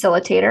breathwork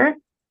facilitator.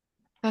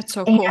 That's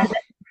so And cool.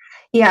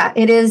 yeah,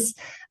 it is.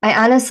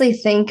 I honestly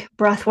think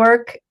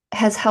breathwork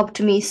has helped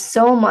me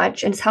so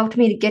much and it's helped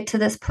me to get to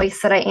this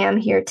place that I am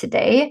here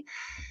today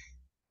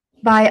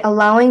by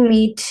allowing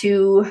me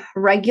to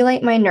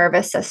regulate my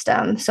nervous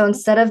system. So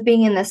instead of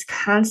being in this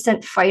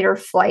constant fight or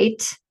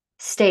flight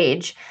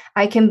stage,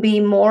 I can be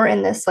more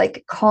in this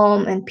like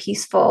calm and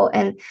peaceful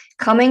and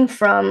coming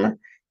from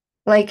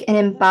like an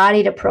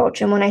embodied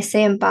approach. And when I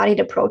say embodied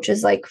approach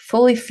is like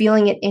fully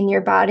feeling it in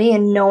your body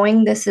and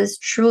knowing this is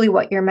truly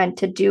what you're meant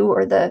to do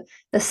or the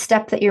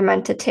step that you're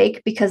meant to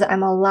take because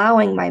I'm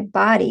allowing my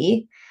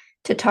body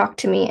to talk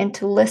to me and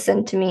to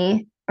listen to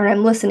me, or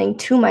I'm listening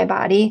to my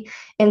body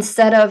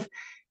instead of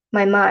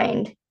my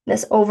mind,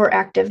 this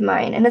overactive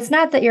mind. And it's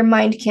not that your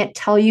mind can't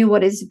tell you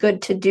what is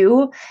good to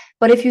do,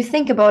 but if you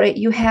think about it,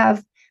 you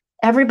have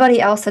everybody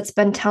else that's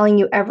been telling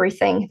you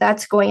everything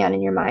that's going on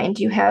in your mind.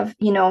 You have,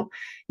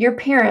 your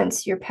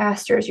parents, your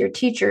pastors, your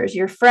teachers,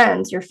 your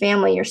friends, your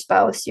family, your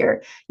spouse,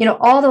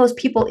 all those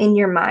people in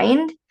your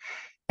mind.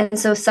 And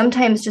so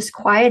sometimes just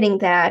quieting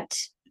that,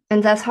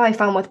 and that's how I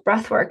found with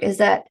breath work is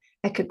that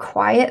I could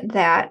quiet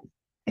that.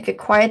 I could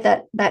quiet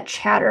that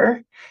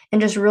chatter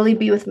and just really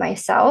be with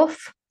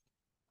myself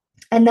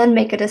and then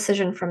make a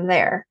decision from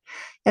there.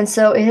 And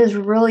so it has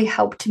really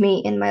helped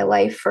me in my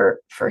life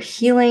for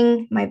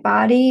healing my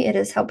body. It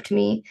has helped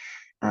me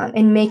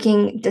in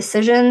making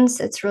decisions.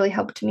 It's really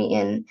helped me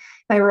in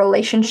my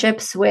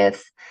relationships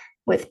with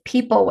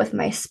people, with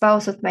my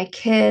spouse, with my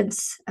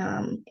kids,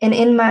 and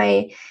in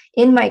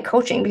my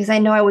coaching. Because I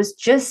know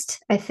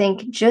I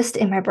think just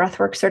in my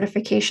breathwork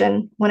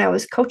certification when I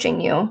was coaching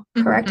you.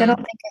 Correct? I don't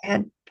Mhm. think I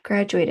had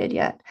graduated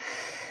yet.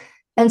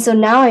 And so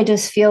now I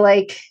just feel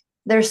like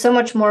there's so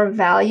much more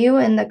value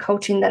in the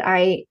coaching that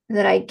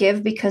I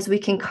give because we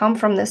can come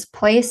from this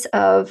place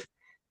of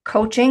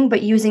coaching,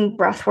 but using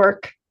breath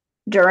work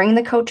during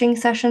the coaching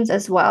sessions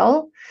as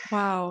well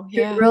Wow.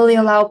 to Yeah. really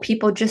allow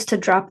people just to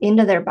drop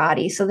into their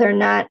body. So they're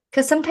not,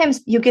 because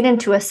sometimes you get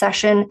into a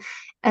session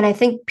and I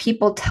think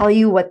people tell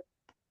you what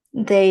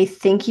they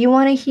think you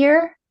want to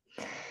hear.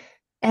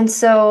 And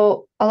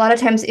so a lot of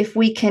times if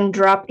we can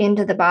drop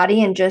into the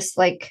body and just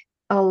like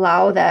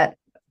allow that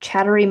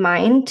chattery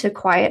mind to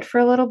quiet for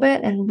a little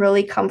bit and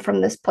really come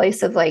from this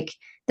place of like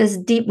this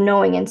deep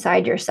knowing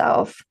inside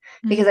yourself,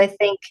 because Mhm. I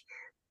think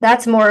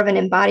that's more of an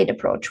embodied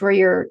approach where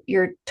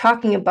you're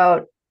talking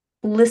about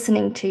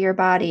listening to your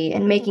body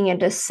and making a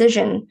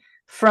decision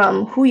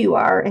from who you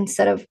are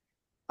instead of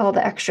all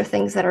the extra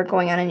things that are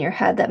going on in your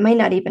head that may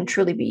not even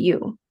truly be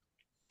you.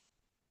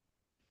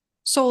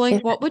 So, like,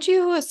 If what would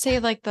you say,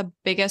 like, the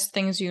biggest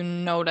things you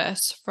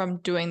notice from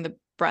doing the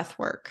breath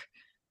work?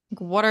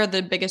 Like, what are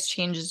the biggest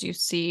changes you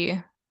see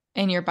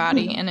in your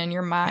body and in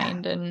your yeah.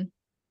 mind?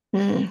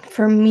 And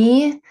For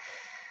me,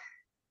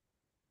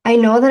 I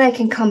know that I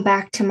can come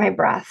back to my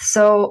breath.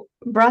 So,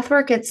 breath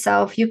work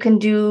itself, you can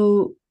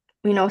do,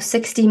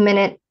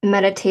 60-minute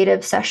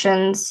meditative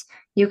sessions.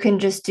 You can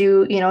just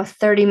do,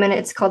 30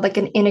 minutes called like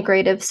an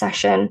integrative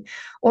session.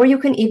 Or you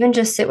can even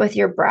just sit with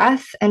your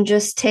breath and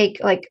just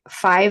take like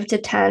 5 to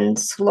 10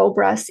 slow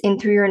breaths in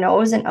through your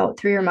nose and out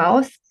through your Mm.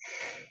 mouth.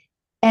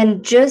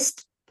 And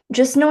just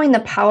knowing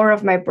the power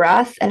of my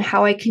breath and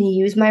how I can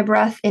use my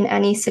breath in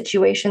any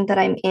situation that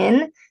I'm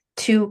in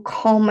to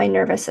calm my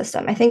nervous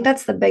system. I think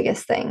that's the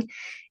biggest thing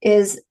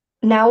is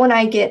now when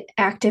I get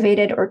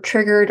activated or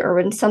triggered or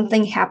when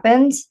something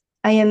happens,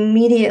 I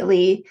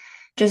immediately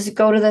just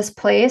go to this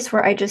place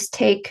where I just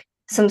take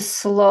some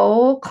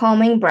slow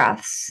calming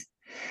breaths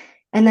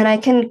and then I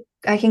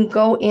can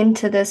go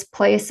into this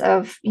place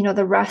of,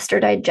 the rest or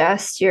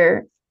digest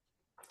your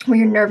where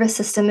your nervous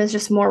system is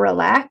just more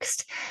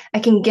relaxed. I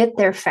can get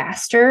there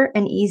faster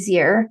and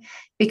easier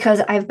because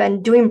I've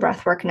been doing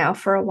breath work now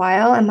for a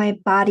while and my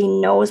body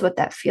knows what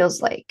that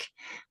feels like.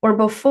 Where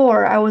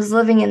before I was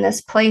living in this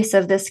place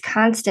of this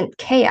constant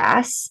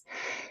chaos.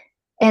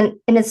 And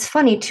it's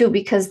funny too,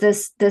 because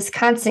this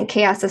constant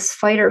chaos, this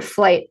fight or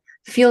flight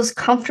feels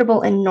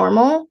comfortable and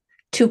normal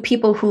to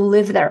people who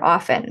live there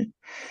often.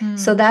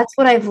 So Mm. that's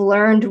what I've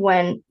learned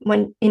when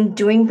in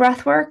doing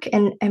breath work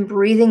and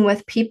breathing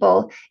with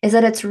people is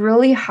that it's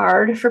really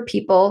hard for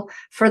people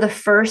for the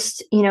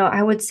first,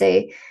 I would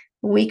say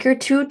week or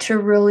two to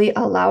really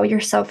allow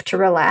yourself to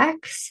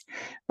relax.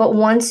 But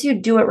once you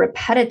do it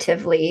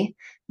repetitively,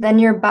 then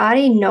your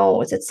body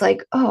knows it's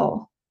like,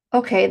 oh,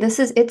 okay,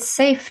 it's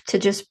safe to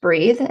just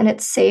breathe and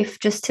it's safe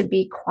just to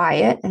be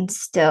quiet and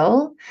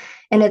still.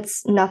 And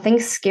it's nothing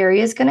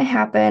scary is going to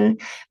happen.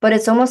 But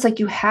it's almost like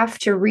you have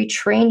to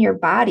retrain your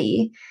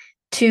body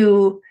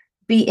to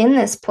be in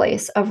this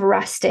place of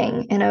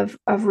resting and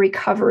of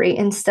recovery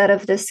instead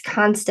of this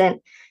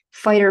constant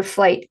fight or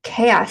flight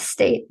chaos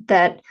state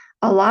that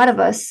a lot of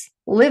us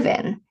live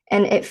in.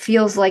 And it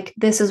feels like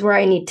this is where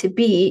I need to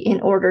be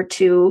in order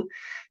to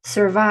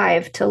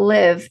survive, to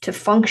live, to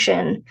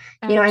function.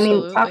 I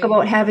mean, talk Absolutely.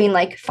 about having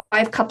like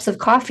 5 cups of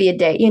coffee a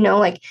day,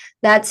 like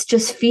that's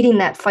just feeding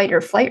that fight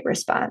or flight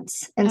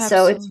response. And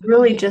so it's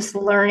really Absolutely. just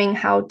learning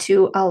how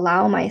to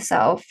allow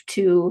myself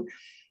to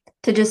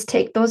just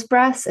take those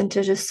breaths and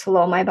to just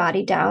slow my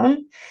body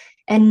down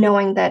and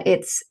knowing that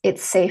it's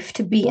safe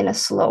to be in a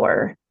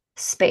slower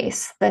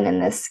space than in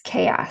this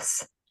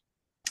chaos.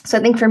 So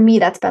I think for me,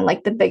 that's been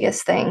like the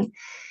biggest thing.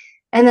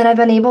 And then I've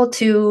been able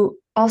to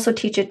also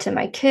teach it to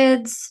my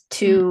kids,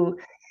 Mm, to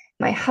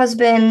my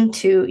husband,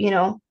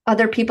 to,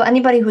 other people,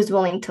 anybody who's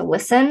willing to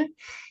listen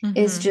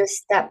is mhm.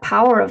 just that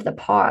power of the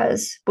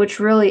pause, which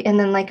really, and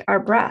then like our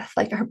breath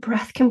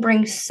can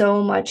bring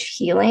so much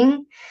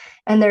healing.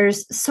 And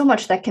there's so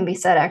much that can be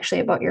said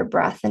actually about your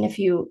breath. And if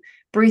you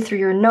breathe through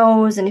your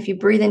nose and if you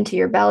breathe into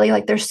your belly,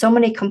 like there's so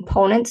many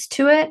components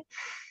to it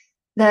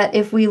that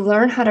if we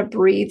learn how to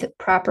breathe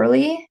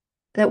properly,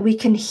 that we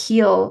can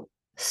heal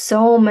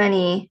so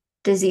many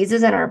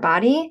diseases in our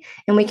body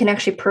and we can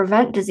actually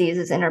prevent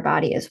diseases in our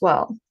body as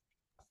well.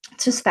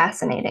 It's just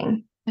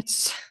fascinating.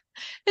 It's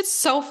it's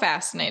so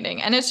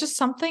fascinating. And it's just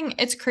something,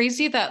 it's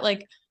crazy that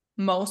like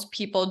most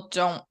people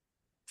don't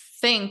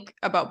think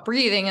about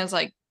breathing as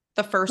like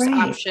the first Right.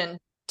 option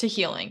to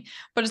healing.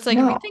 But it's like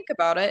if you No. think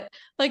about it,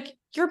 like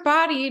your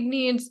body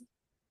needs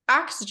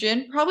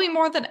oxygen probably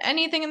more than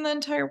anything in the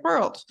entire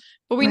world.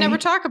 But we never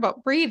Right. talk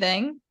about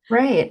breathing.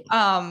 Right.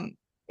 Um,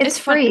 It's it's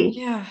fun. free.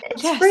 Yeah.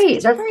 It's Yes, free.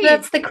 it's That's free.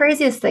 the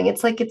craziest thing.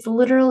 It's like it's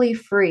literally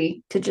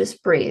free to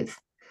just breathe.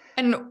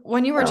 And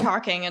when you were So,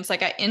 talking, it's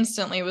like I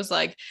instantly was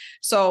like,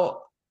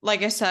 so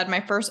like I said,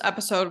 my first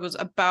episode was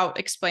about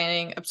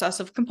explaining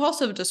obsessive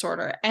compulsive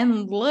disorder.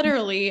 And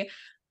literally,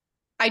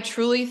 I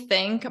truly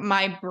think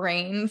my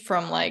brain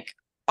from like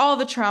all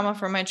the trauma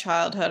from my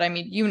childhood, I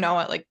mean, you know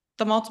it, like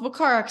the multiple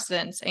car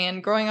accidents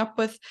and growing up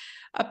with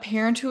a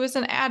parent who is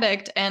an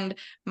addict and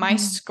my mm,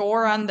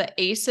 score on the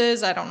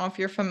ACEs, I don't know if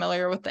you're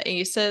familiar with the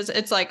ACEs,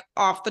 it's like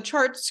off the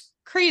charts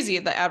crazy,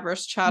 the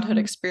adverse childhood mm,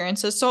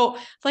 experiences. So,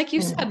 like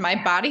you said, my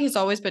yeah. body has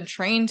always been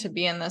trained to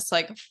be in this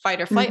like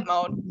fight or flight Mm,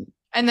 mode.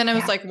 And then it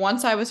was yeah. like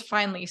once I was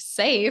finally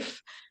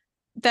safe,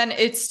 then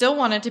it still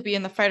wanted to be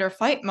in the fight or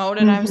flight mode.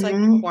 And I was like,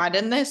 Hmm. why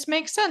didn't this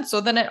make sense?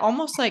 So then it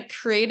almost like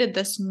created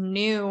this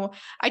new,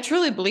 I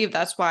truly believe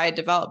that's why I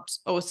developed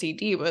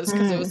OCD was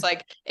because it was Mm,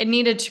 like it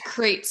needed to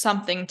create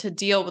something to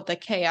deal with the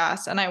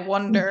chaos. And I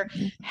wonder,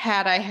 mhm.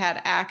 had I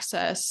had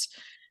access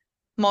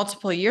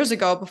multiple years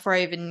ago before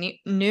I even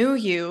knew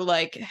you,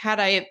 like had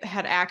I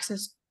had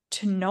access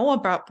to know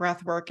about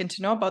breath work and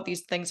to know about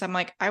these things, I'm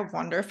like, I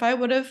wonder if I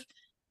would have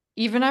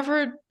even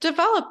ever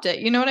developed it.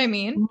 You know what I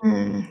mean?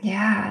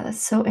 Yeah,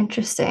 that's so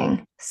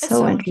interesting. It's So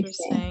so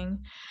interesting. interesting.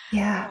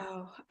 Yeah.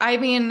 Wow. I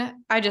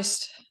mean, I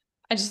just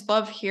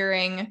love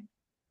hearing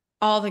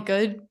all the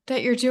good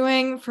that you're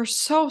doing for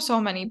so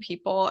many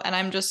people and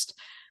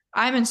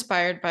I'm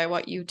inspired by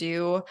what you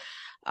do.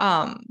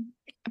 Um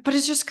but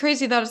it's just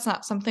crazy that it's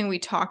not something we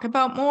talk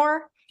about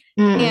more.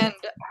 Mm, And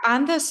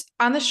on this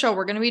show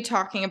we're going to be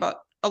talking about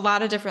a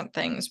lot of different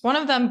things. One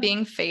of them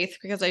being faith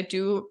because I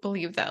do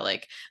believe that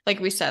like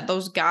we said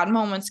those God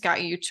moments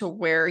got you to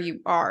where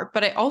you are.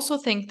 But I also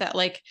think that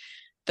like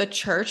the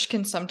church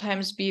can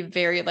sometimes be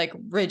very like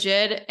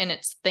rigid in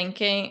its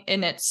thinking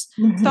in its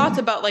thoughts mhm.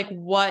 about like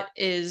what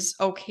is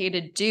okay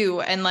to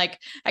do and like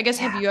I guess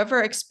have Yeah. you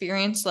ever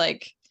experienced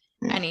like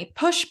any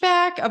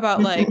pushback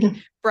about like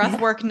Mhm. breath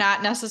Yeah. work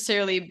not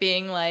necessarily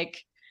being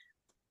like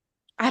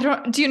I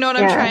don't do you know what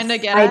I'm trying to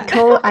Yes. get at?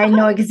 I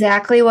know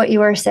exactly what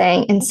you are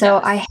saying. And so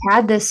I Yes.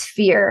 had this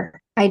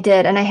fear. I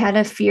did. And I had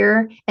a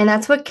fear. And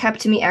that's what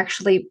kept me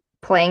actually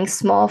playing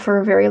small for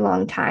a very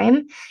long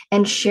time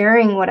and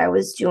sharing what I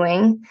was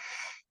doing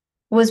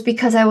was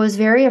because I was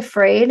very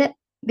afraid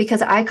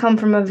because I come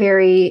from a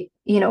very,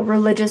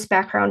 religious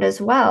background as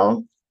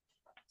well.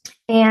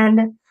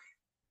 And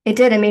it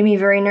made me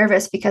very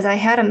nervous because I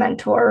had a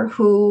mentor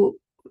who,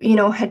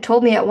 had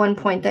told me at one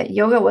point that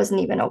yoga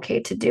wasn't even okay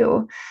to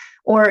do,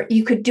 or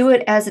you could do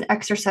it as an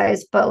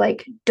exercise, but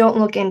like don't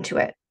look into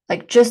it.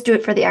 Like just do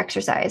it for the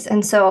exercise.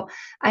 And so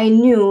I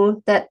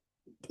knew that,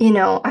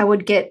 I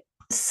would get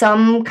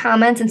some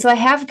comments. And so I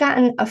have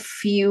gotten a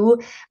few,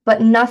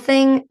 but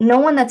nothing, no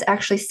one that's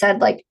actually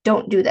said like,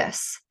 don't do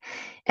this.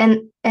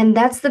 And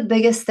that's the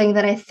biggest thing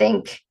that I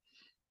think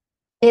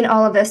in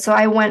all of this. So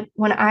I went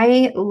when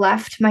I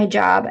left my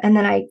job and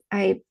then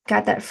I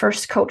got that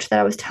first coach that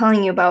I was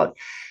telling you about.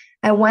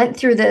 I went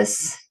through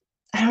this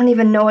I don't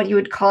even know what you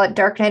would call it,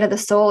 dark night of the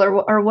soul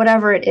or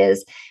whatever it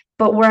is,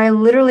 but where I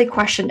literally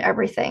questioned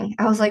everything.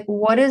 I was like,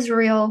 what is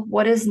real?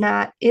 What is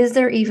not? Is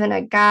there even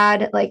a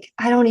God? Like,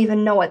 I don't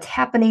even know what's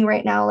happening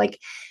right now. Like,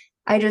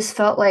 I just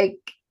felt like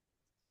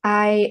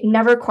I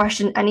never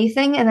questioned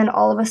anything. And then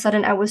all of a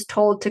sudden, I was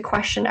told to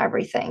question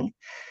everything.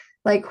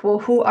 Like, well,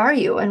 who are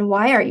you and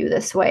why are you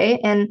this way?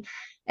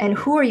 And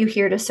who are you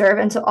here to serve?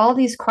 And so all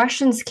these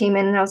questions came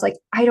in and I was like,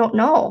 I don't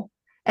know.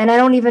 And I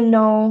don't even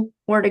know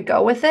where to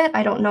go with it.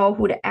 I don't know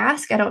who to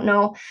ask. I don't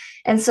know.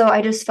 And so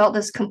I just felt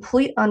this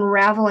complete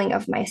unraveling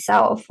of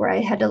myself where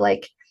I had to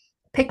like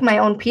pick my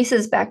own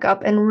pieces back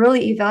up and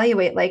really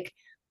evaluate like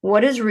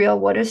what is real,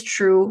 what is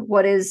true,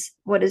 what is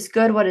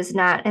good, what is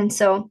not. And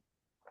so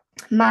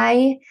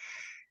my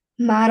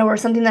motto or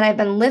something that I've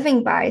been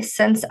living by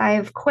since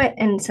I've quit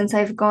and since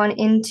I've gone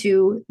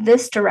into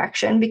this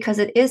direction, because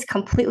it is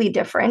completely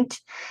different,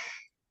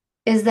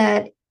 is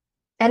that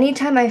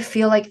anytime I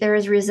feel like there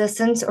is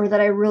resistance or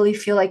that I really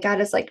feel like God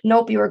is like,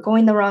 nope, you are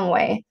going the wrong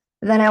way,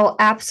 then I will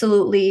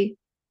absolutely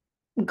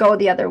go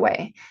the other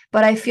way.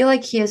 But I feel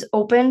like He has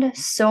opened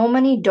so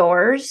many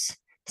doors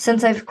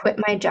since I've quit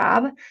my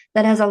job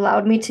that has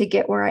allowed me to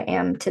get where I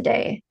am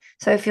today.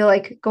 So I feel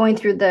like going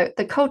through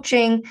the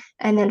coaching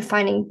and then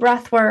finding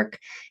breath work.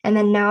 And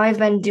then now I've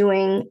been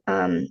doing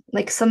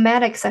like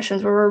somatic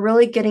sessions where we're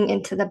really getting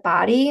into the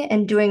body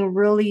and doing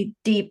really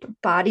deep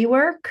body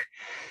work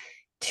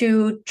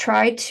to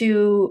try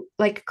to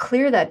like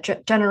clear that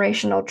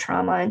generational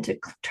trauma and to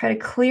try to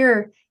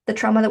clear the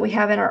trauma that we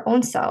have in our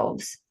own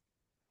selves.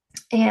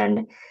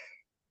 And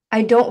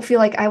I don't feel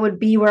like I would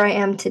be where I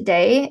am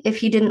today if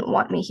He didn't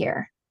want me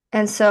here.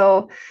 And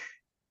so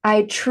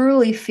I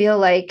truly feel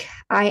like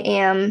I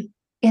am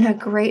in a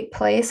great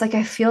place. Like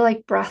I feel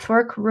like breath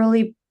work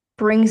really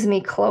brings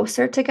me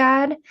closer to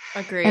God. And I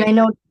Agreed.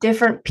 know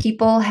different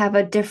people have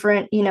a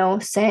different,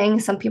 saying.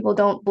 Some people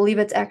don't believe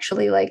it's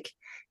actually like,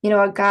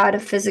 a God, a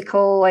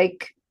physical,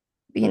 like,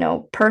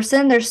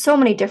 person. There's so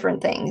many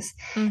different things.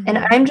 And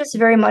Mm-hmm. I'm just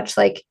very much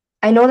like,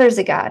 I know there's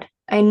a God.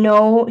 I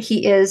know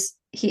He is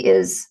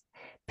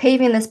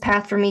paving this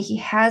path for me. He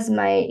has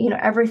my,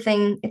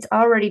 everything. It's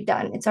already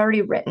done. It's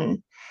already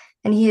written.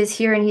 And He is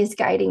here and He's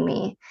guiding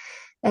me.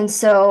 And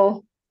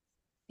so,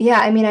 yeah,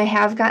 I mean, I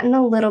have gotten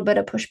a little bit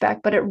of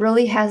pushback, but it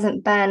really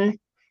hasn't been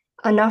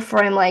enough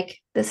where I'm like,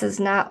 this is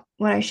not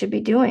what I should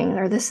be doing,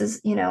 or this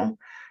is,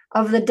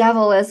 of the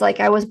devil, is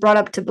like I was brought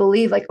up to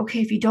believe, like, okay,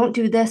 if you don't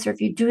do this, or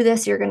if you do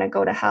this, you're gonna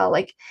go to hell.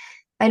 Like,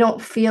 I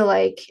don't feel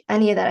like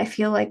any of that. I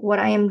feel like what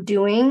I am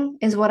doing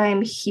is what I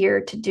am here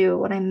to do,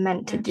 what I'm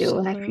meant to do.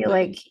 And I feel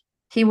like Absolutely.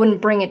 He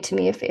wouldn't bring it to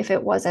me if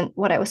it wasn't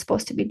what I was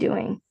supposed to be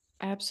doing.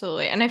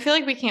 Absolutely. And I feel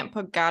like we can't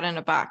put God in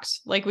a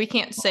box. Like we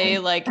can't say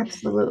like if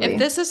Absolutely.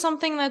 this is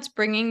something that's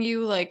bringing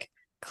you like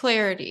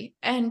clarity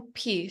and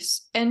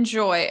peace and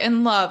joy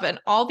and love and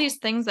all these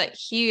things that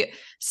He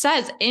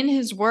says in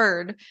His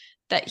word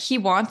that He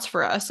wants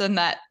for us, and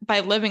that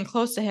by living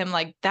close to Him,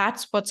 like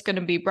that's what's going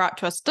to be brought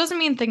to us. Doesn't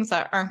mean things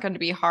that aren't going to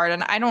be hard.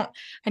 And I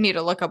need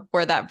to look up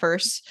where that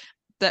verse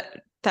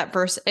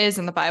is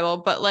in the Bible,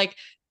 but like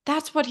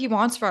that's what He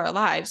wants for our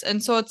lives.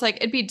 And so it's like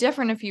it'd be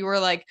different if you were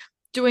like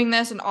doing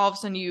this and all of a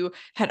sudden you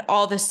had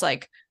all this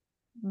like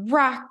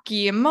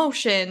rocky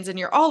emotions and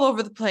you're all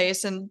over the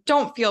place and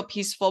don't feel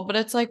peaceful. But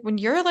it's like when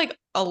you're like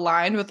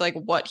aligned with like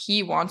what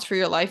He wants for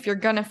your life, you're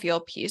gonna feel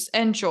peace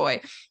and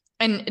joy.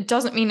 And it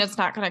doesn't mean it's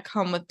not gonna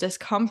come with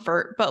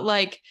discomfort, but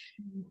like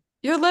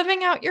you're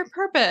living out your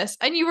purpose,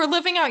 and you were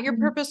living out your Mhm.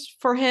 purpose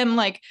for Him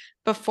like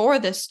before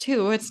this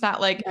too. It's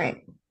not like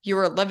Right. you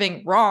were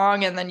living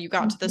wrong and then you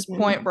got to this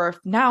point Mhm. where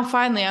now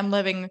finally I'm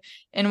living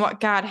in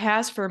what God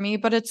has for me.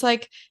 But it's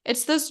like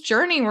it's this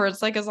journey where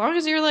it's like as long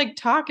as you're like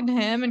talking to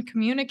Him and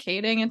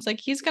communicating, it's like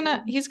he's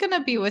gonna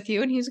be with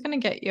you and He's gonna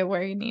get you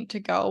where you need to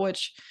go,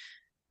 which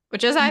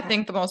is I Yeah.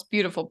 think the most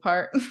beautiful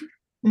part.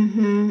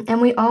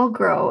 And we all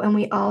grow and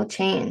we all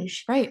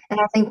change. Right. And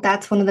I think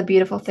that's one of the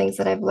beautiful things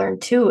that I've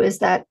learned too, is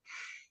that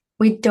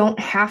we don't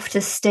have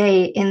to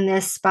stay in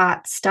this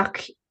spot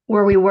stuck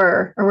where we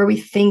were or where we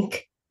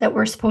think that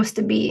we're supposed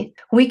to be.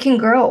 We can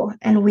grow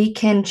and we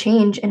can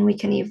change and we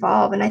can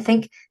evolve. And I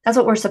think that's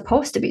what we're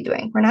supposed to be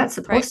doing. We're not Right.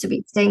 supposed to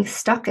be staying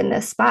stuck in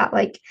this spot.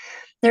 Like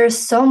there's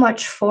so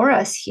much for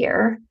us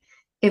here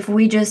if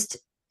we just,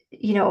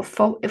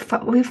 if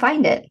we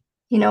find it.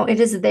 It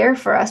is there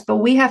for us, but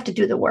we have to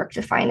do the work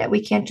to find it.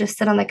 We can't just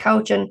sit on the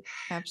couch and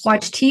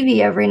watch Absolutely.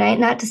 TV every night.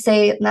 Not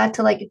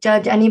to like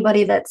judge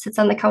anybody that sits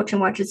on the couch and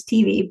watches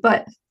TV,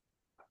 but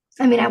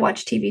I mean, I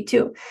watch TV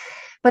too.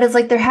 But it's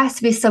like there has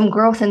to be some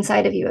growth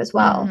inside of you as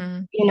well.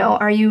 Mm-hmm.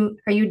 Are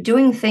you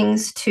doing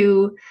things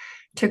to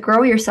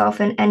grow yourself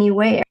in any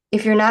way?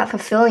 If you're not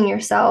fulfilling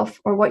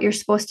yourself or what you're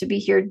supposed to be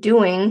here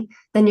doing,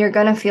 then you're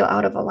gonna feel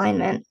out of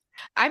alignment.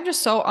 I'm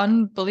just so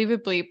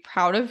unbelievably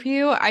proud of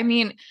you. I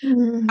mean,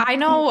 I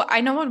know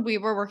when we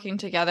were working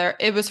together,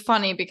 it was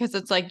funny because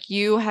it's like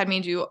you had me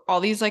do all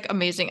these like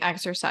amazing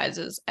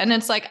exercises. And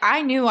it's like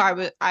I knew I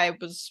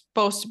was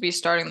supposed to be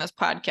starting this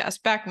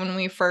podcast back when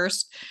we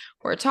first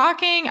were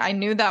talking. I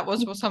knew that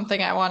was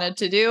something I wanted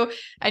to do.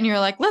 And you're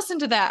like, listen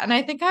to that. And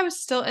I think I was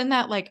still in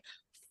that like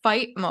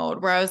fight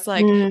mode where I was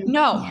like,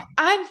 no, Yeah.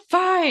 I'm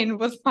fine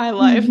with my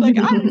life. Like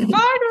I'm fine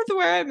with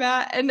where I'm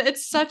at. And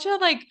it's such a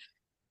like,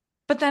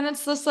 but then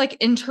it's this like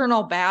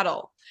internal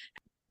battle.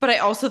 But I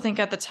also think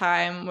at the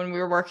time when we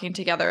were working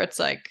together, it's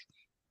like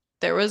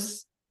there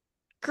was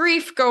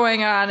grief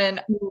going on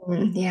and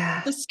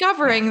Yeah.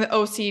 discovering the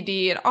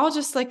OCD and all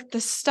just like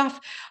this stuff.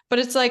 But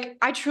it's like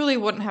I truly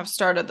wouldn't have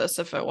started this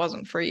if it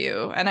wasn't for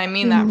you. And I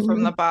mean that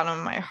from the bottom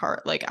of my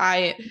heart. Like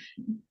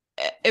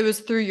it was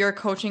through your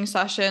coaching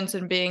sessions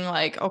and being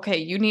like, okay,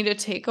 you need to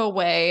take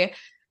away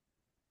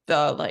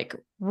the like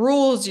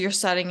rules you're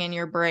setting in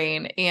your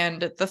brain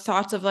and the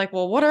thoughts of like,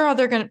 well, what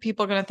are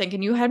people gonna think?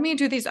 And you had me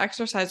do these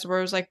exercises where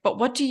it was like, but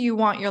what do you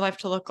want your life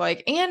to look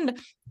like? And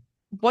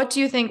where do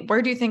you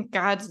think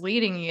God's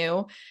leading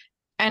you?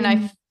 And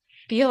I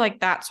feel like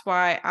that's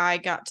why I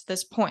got to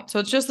this point. So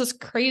it's just this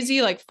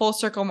crazy like full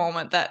circle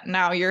moment that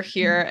now you're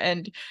here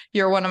and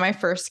you're one of my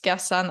first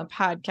guests on the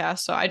podcast.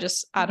 So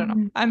I don't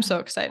know. I'm so I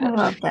excited.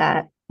 love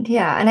that.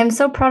 Yeah. And I'm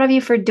so proud of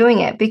you for doing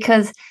it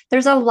because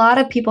there's a lot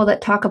of people that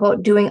talk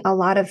about doing a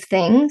lot of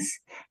things,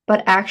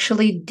 but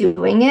actually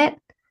doing it.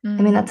 I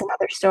mean, that's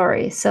another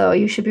story. So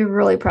you should be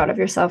really proud of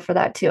yourself for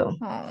that too.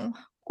 Oh.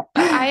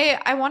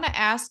 I want to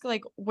ask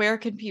like where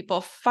can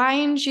people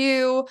find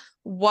you?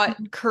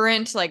 What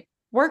current like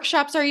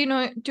workshops are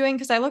you doing?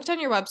 Because I looked on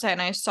your website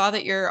and I saw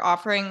that you're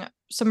offering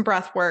some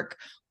breath work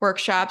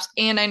workshops,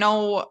 and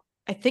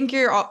I think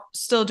you're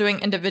still doing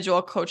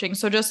individual coaching.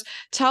 So just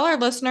tell our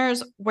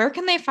listeners where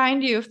can they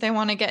find you if they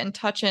want to get in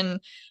touch and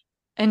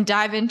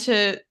dive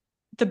into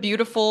the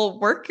beautiful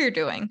work you're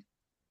doing.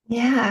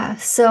 Yeah,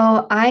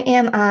 so I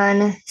am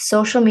on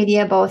social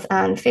media, both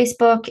on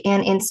Facebook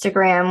and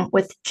Instagram,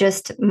 with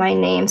just my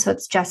name. So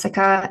it's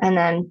Jessica and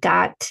then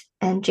dot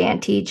and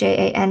Jante,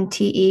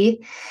 Jante.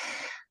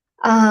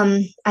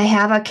 I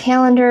have a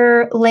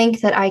calendar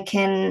link that I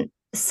can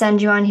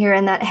send you on here,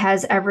 and that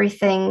has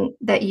everything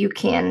that you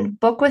can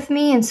book with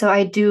me. And so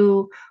I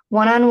do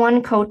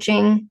one-on-one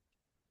coaching,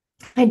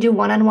 I do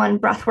one-on-one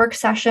breathwork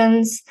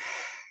sessions,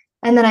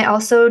 and then I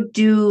also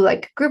do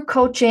like group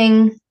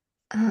coaching,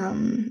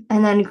 and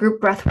then group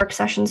breathwork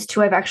sessions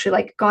too. I've actually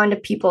like gone to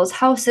people's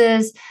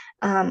houses.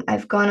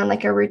 I've gone on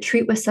like a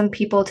retreat with some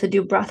people to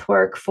do breath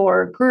work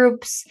for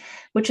groups,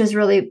 which is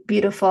really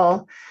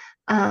beautiful.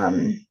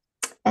 And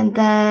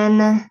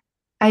then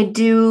I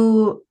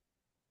do,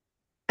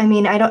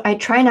 I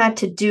try not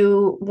to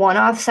do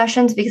one-off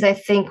sessions because I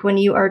think when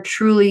you are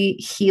truly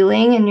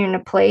healing and you're in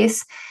a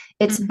place,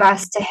 it's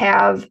best to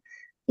have,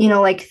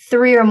 like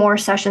 3 or more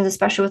sessions,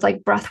 especially with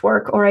like breath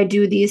work, or I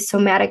do these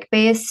somatic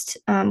based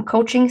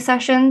coaching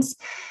sessions,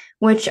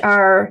 which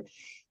are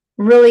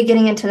really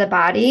getting into the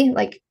body,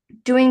 like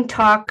doing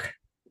talk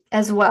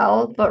as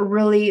well, but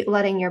really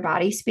letting your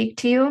body speak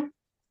to you.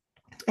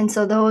 And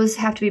so those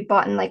have to be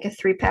bought in like a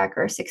 3-pack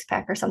or a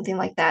 6-pack or something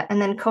like that.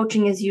 And then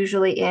coaching is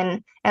usually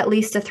in at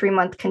least a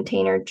 3-month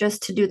container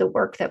just to do the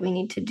work that we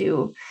need to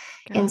do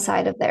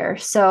inside of there.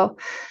 So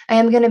I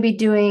am going to be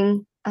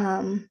doing,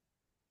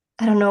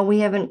 I don't know, we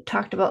haven't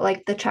talked about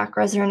like the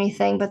chakras or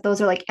anything, but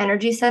those are like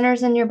energy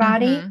centers in your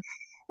body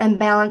and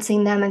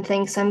balancing them and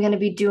things. So I'm going to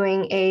be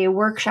doing a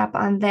workshop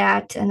on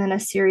that and then a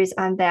series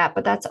on that,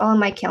 but that's all in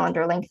my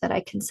calendar link that I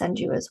can send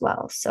you as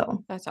well.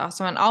 So that's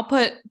awesome. And I'll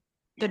put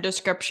the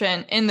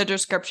description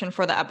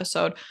for the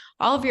episode,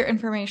 all of your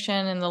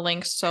information and the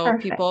links so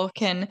people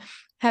can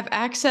have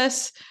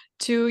access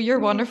to your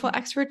wonderful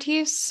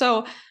expertise.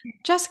 So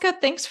Jessica,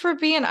 thanks for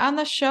being on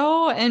the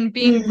show and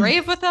being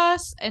brave with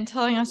us and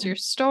telling us your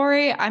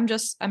story. I'm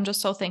just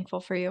so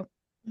thankful for you.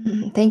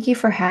 Thank you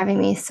for having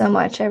me so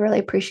much. I really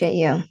appreciate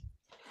you.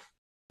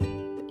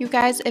 You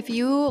guys, if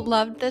you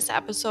loved this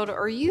episode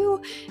or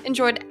you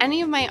enjoyed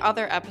any of my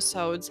other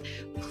episodes,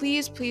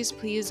 please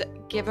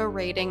give a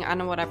rating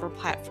on whatever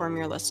platform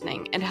you're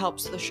listening. It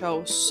helps the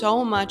show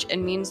so much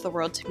and means the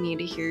world to me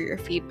to hear your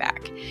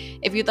feedback.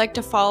 If you'd like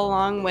to follow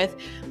along with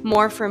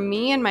more from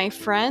me and my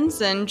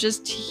friends and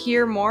just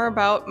hear more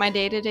about my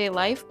day-to-day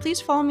life, please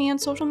follow me on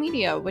social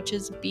media, which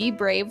is Be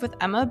Brave with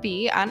Emma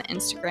B on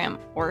Instagram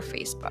or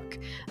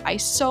Facebook. I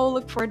so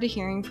look forward to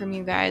hearing from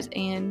you guys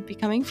and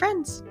becoming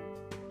friends.